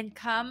Club and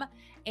come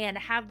and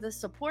have the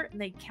support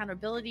and the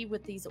accountability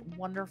with these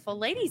wonderful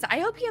ladies. I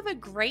hope you have a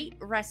great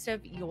rest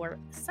of your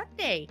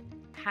Sunday.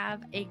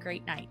 Have a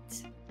great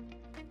night.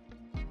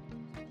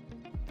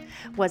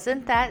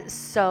 Wasn't that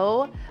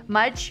so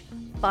much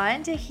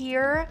fun to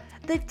hear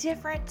the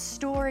different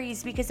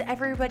stories? Because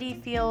everybody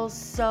feels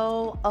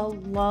so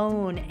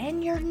alone,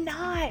 and you're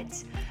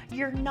not.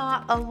 You're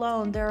not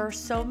alone. There are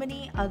so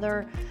many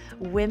other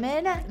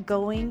women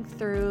going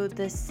through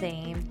the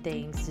same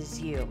things as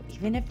you.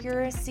 Even if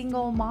you're a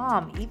single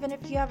mom, even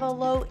if you have a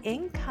low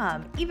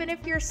income, even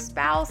if your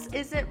spouse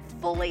isn't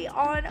fully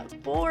on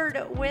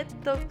board with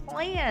the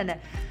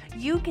plan,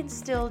 you can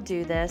still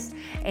do this.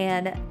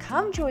 And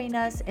come join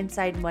us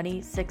inside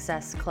Money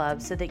Success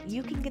Club so that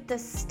you can get the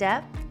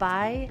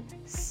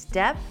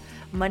step-by-step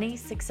money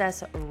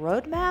success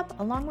roadmap,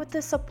 along with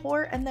the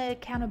support and the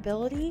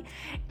accountability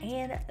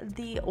and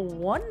the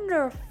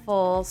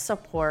wonderful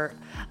support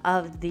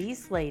of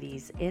these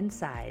ladies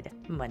inside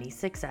Money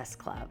Success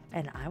Club.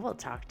 And I will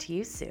talk to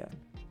you soon.